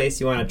 what's one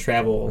place you want to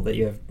travel that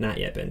you have not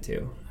yet been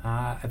to?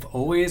 I've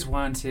always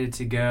wanted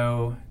to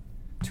go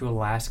to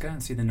Alaska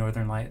and see the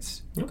Northern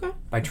Lights Okay.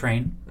 by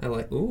train. I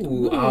like.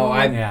 Ooh. Oh,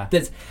 I. Yeah.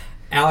 That's.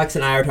 Alex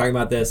and I are talking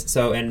about this.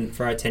 So, and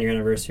for our 10-year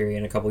anniversary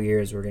in a couple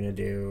years, we're going to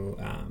do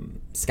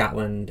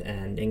Scotland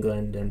and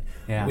England. And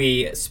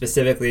we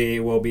specifically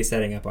will be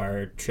setting up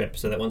our trip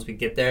so that once we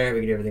get there, we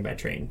can do everything by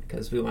train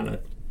because we want to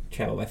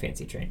travel by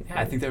fancy train.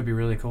 Yeah, I think that would be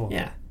really cool.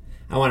 Yeah.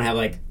 I want to have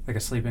like a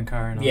sleeping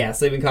car. And all that.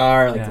 Sleeping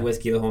car, like the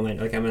whiskey the whole night.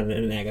 Like I'm in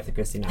an Agatha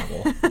Christie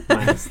novel.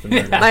 Minus the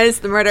murder. Minus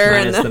the murder.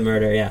 Minus the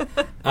murder, yeah.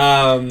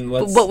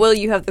 But will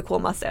you have the cool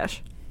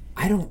mustache?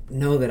 I don't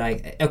know that I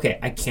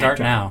can't start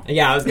now.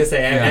 Yeah, I was gonna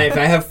say if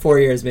I have 4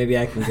 years, maybe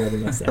I can grow the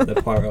mustache, the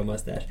Poirot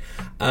mustache.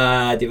 Do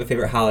you have a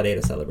favorite holiday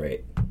to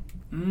celebrate?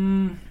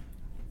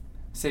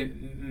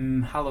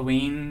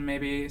 Halloween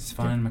maybe. It's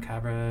fun,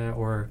 macabre,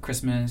 or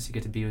Christmas. You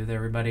get to be with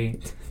everybody.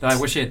 Though I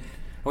wish it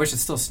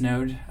still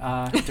snowed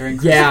during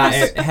Christmas. Yeah,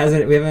 it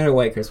hasn't. We haven't had a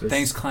white Christmas.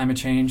 Thanks, climate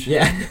change.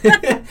 Yeah.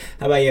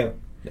 How about you?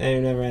 I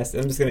never asked.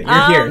 I'm just gonna.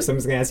 You're here, so I'm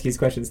just gonna ask you these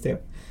questions too.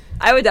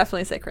 I would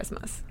definitely say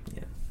Christmas.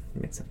 Yeah,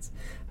 that makes sense.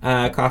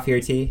 Coffee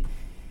or tea?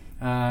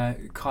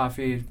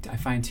 Coffee. I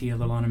find tea a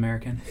little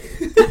un-American.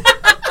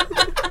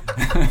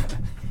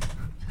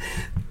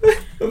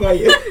 What about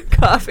you?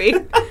 Coffee.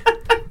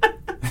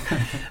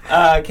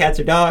 Cats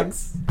or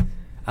dogs?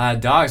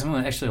 Dogs. I'm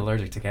actually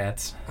allergic to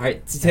cats. All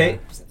right.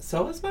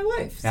 So is my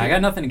wife. Yeah, I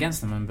got nothing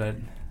against them, but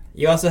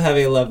you also have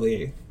a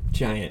lovely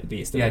giant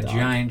beast. Yeah,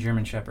 giant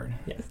German Shepherd.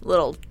 Yeah.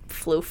 Little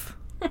floof.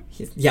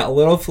 Yeah, a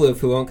little floof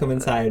who won't come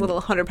inside.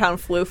 Little 100-pound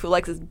floof who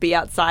likes to be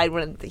outside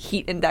when the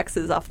heat index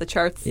is off the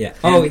charts. Yeah.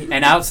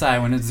 And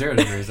outside when it's 0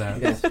 degrees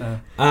out. Yeah. So, no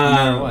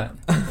matter what.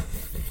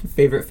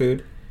 Favorite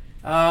food?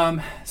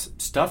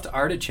 Stuffed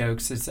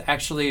artichokes. It's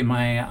actually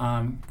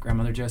my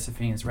grandmother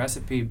Josephine's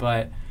recipe,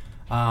 but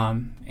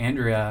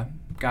Andrea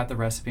got the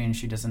recipe and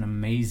she does an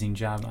amazing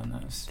job on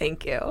those.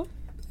 Thank you.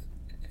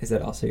 Is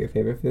that also your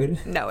favorite food?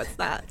 No, it's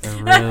not.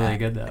 They're really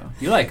good though.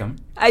 You like them?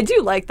 I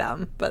do like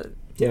them, but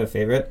do you have a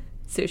favorite?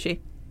 Sushi.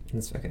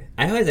 That's okay.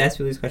 I always ask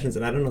people these questions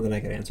and I don't know that I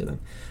could answer them.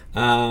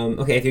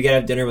 Okay, if you could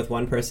have dinner with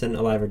one person,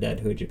 alive or dead,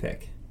 who would you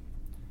pick?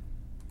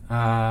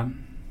 Only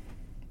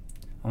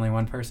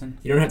one person?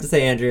 You don't have to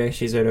say Andrea.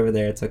 She's right over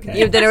there. It's okay.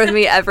 You have dinner with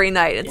me every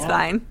night. It's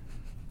fine.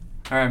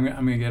 All right, I'm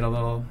going to get a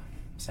little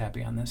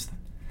sappy on this.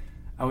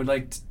 I would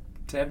like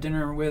to have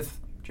dinner with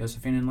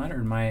Josephine and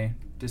Leonard, my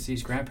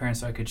deceased grandparents,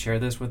 so I could share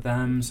this with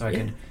them, so I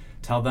could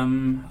tell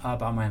them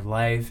about my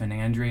life and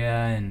Andrea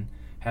and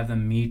have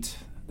them meet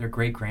their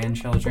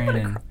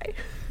great-grandchildren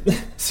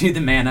and see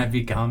the man I've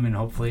become, and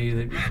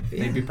hopefully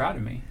they'd be proud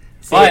of me.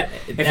 But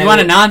if you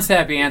want a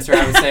non-sappy answer,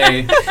 I would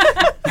say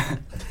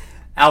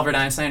Albert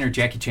Einstein or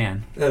Jackie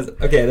Chan.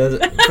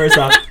 First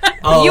off,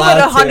 you would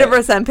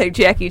 100% pick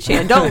Jackie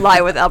Chan. Don't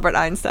lie with Albert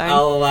Einstein.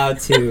 I'll allow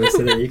two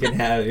so that you can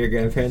have your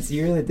grandparents.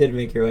 You really did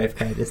make your wife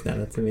cry just now.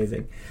 That's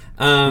amazing.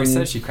 We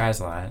said she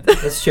cries a lot.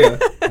 That's true.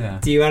 Yeah.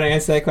 Do you want to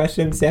answer that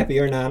question, sappy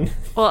or non?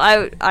 Well,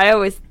 I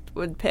always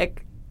would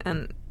pick,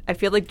 and I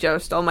feel like Joe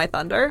stole my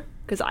thunder,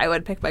 because I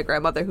would pick my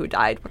grandmother who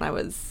died when I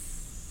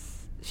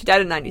was... She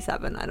died in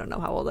 97. I don't know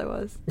how old I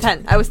was.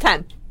 10. I was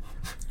 10.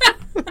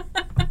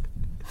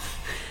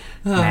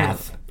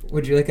 Math.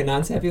 Would you like a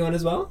non-sappy one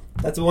as well?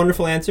 That's a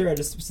wonderful answer. I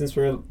just since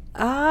we're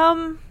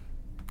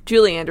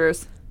Julie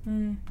Andrews.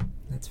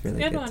 That's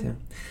really good too.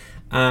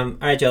 All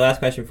right, Joe. Last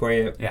question for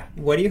you. Yeah.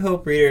 What do you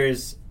hope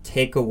readers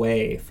take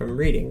away from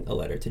reading A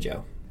Letter to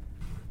Joe?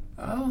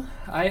 Oh,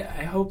 I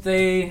hope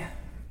they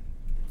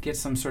get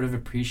some sort of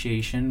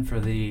appreciation for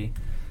the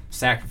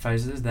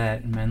sacrifices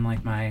that men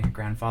like my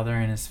grandfather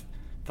and his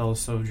fellow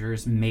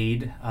soldiers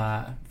made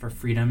for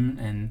freedom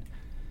and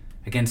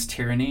against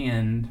tyranny,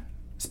 and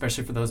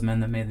especially for those men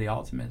that made the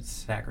ultimate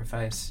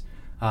sacrifice.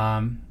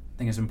 I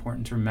think it's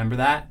important to remember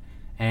that,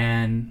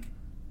 and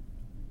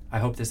I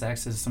hope this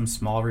acts as some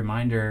small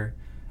reminder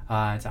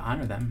to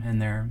honor them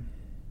and their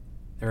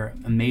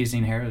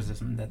amazing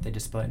heroism that they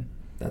displayed.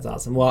 That's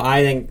awesome. Well,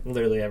 I think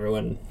literally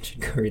everyone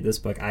should go read this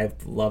book. I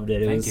loved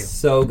it. It was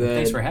so good.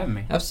 Thanks for having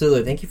me.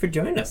 Absolutely. Thank you for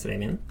joining us today,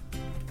 man.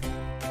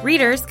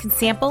 Readers can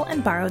sample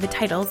and borrow the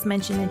titles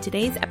mentioned in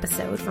today's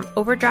episode from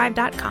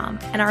Overdrive.com,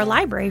 and our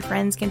library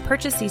friends can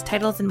purchase these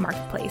titles in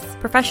Marketplace.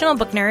 Professional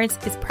Book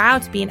Nerds is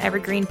proud to be an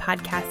Evergreen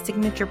Podcast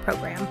signature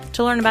program.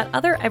 To learn about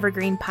other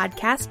Evergreen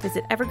podcasts,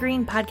 visit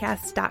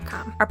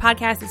evergreenpodcasts.com. Our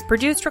podcast is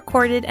produced,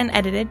 recorded, and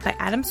edited by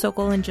Adam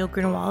Sokol and Jill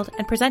Grunewald,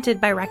 and presented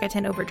by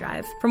Rakuten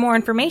Overdrive. For more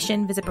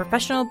information, visit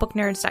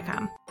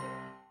professionalbooknerds.com.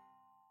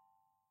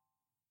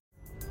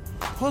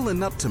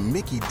 Pulling up to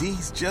Mickey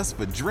D's just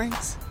for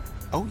drinks?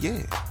 Oh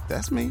yeah,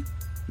 that's me.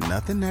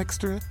 Nothing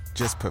extra,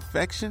 just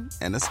perfection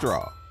and a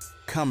straw.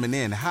 Coming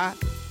in hot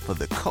for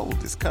the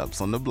coldest cups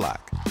on the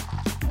block.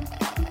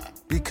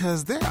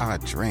 Because there are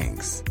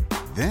drinks.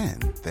 Then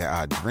there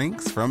are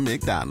drinks from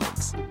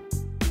McDonald's.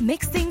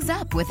 Mix things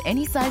up with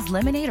any size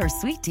lemonade or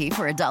sweet tea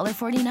for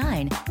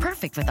 $1.49.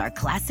 Perfect with our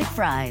classic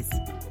fries.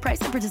 Price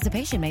and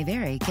participation may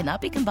vary.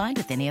 Cannot be combined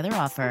with any other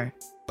offer.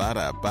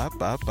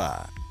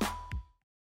 Ba-da-ba-ba-ba.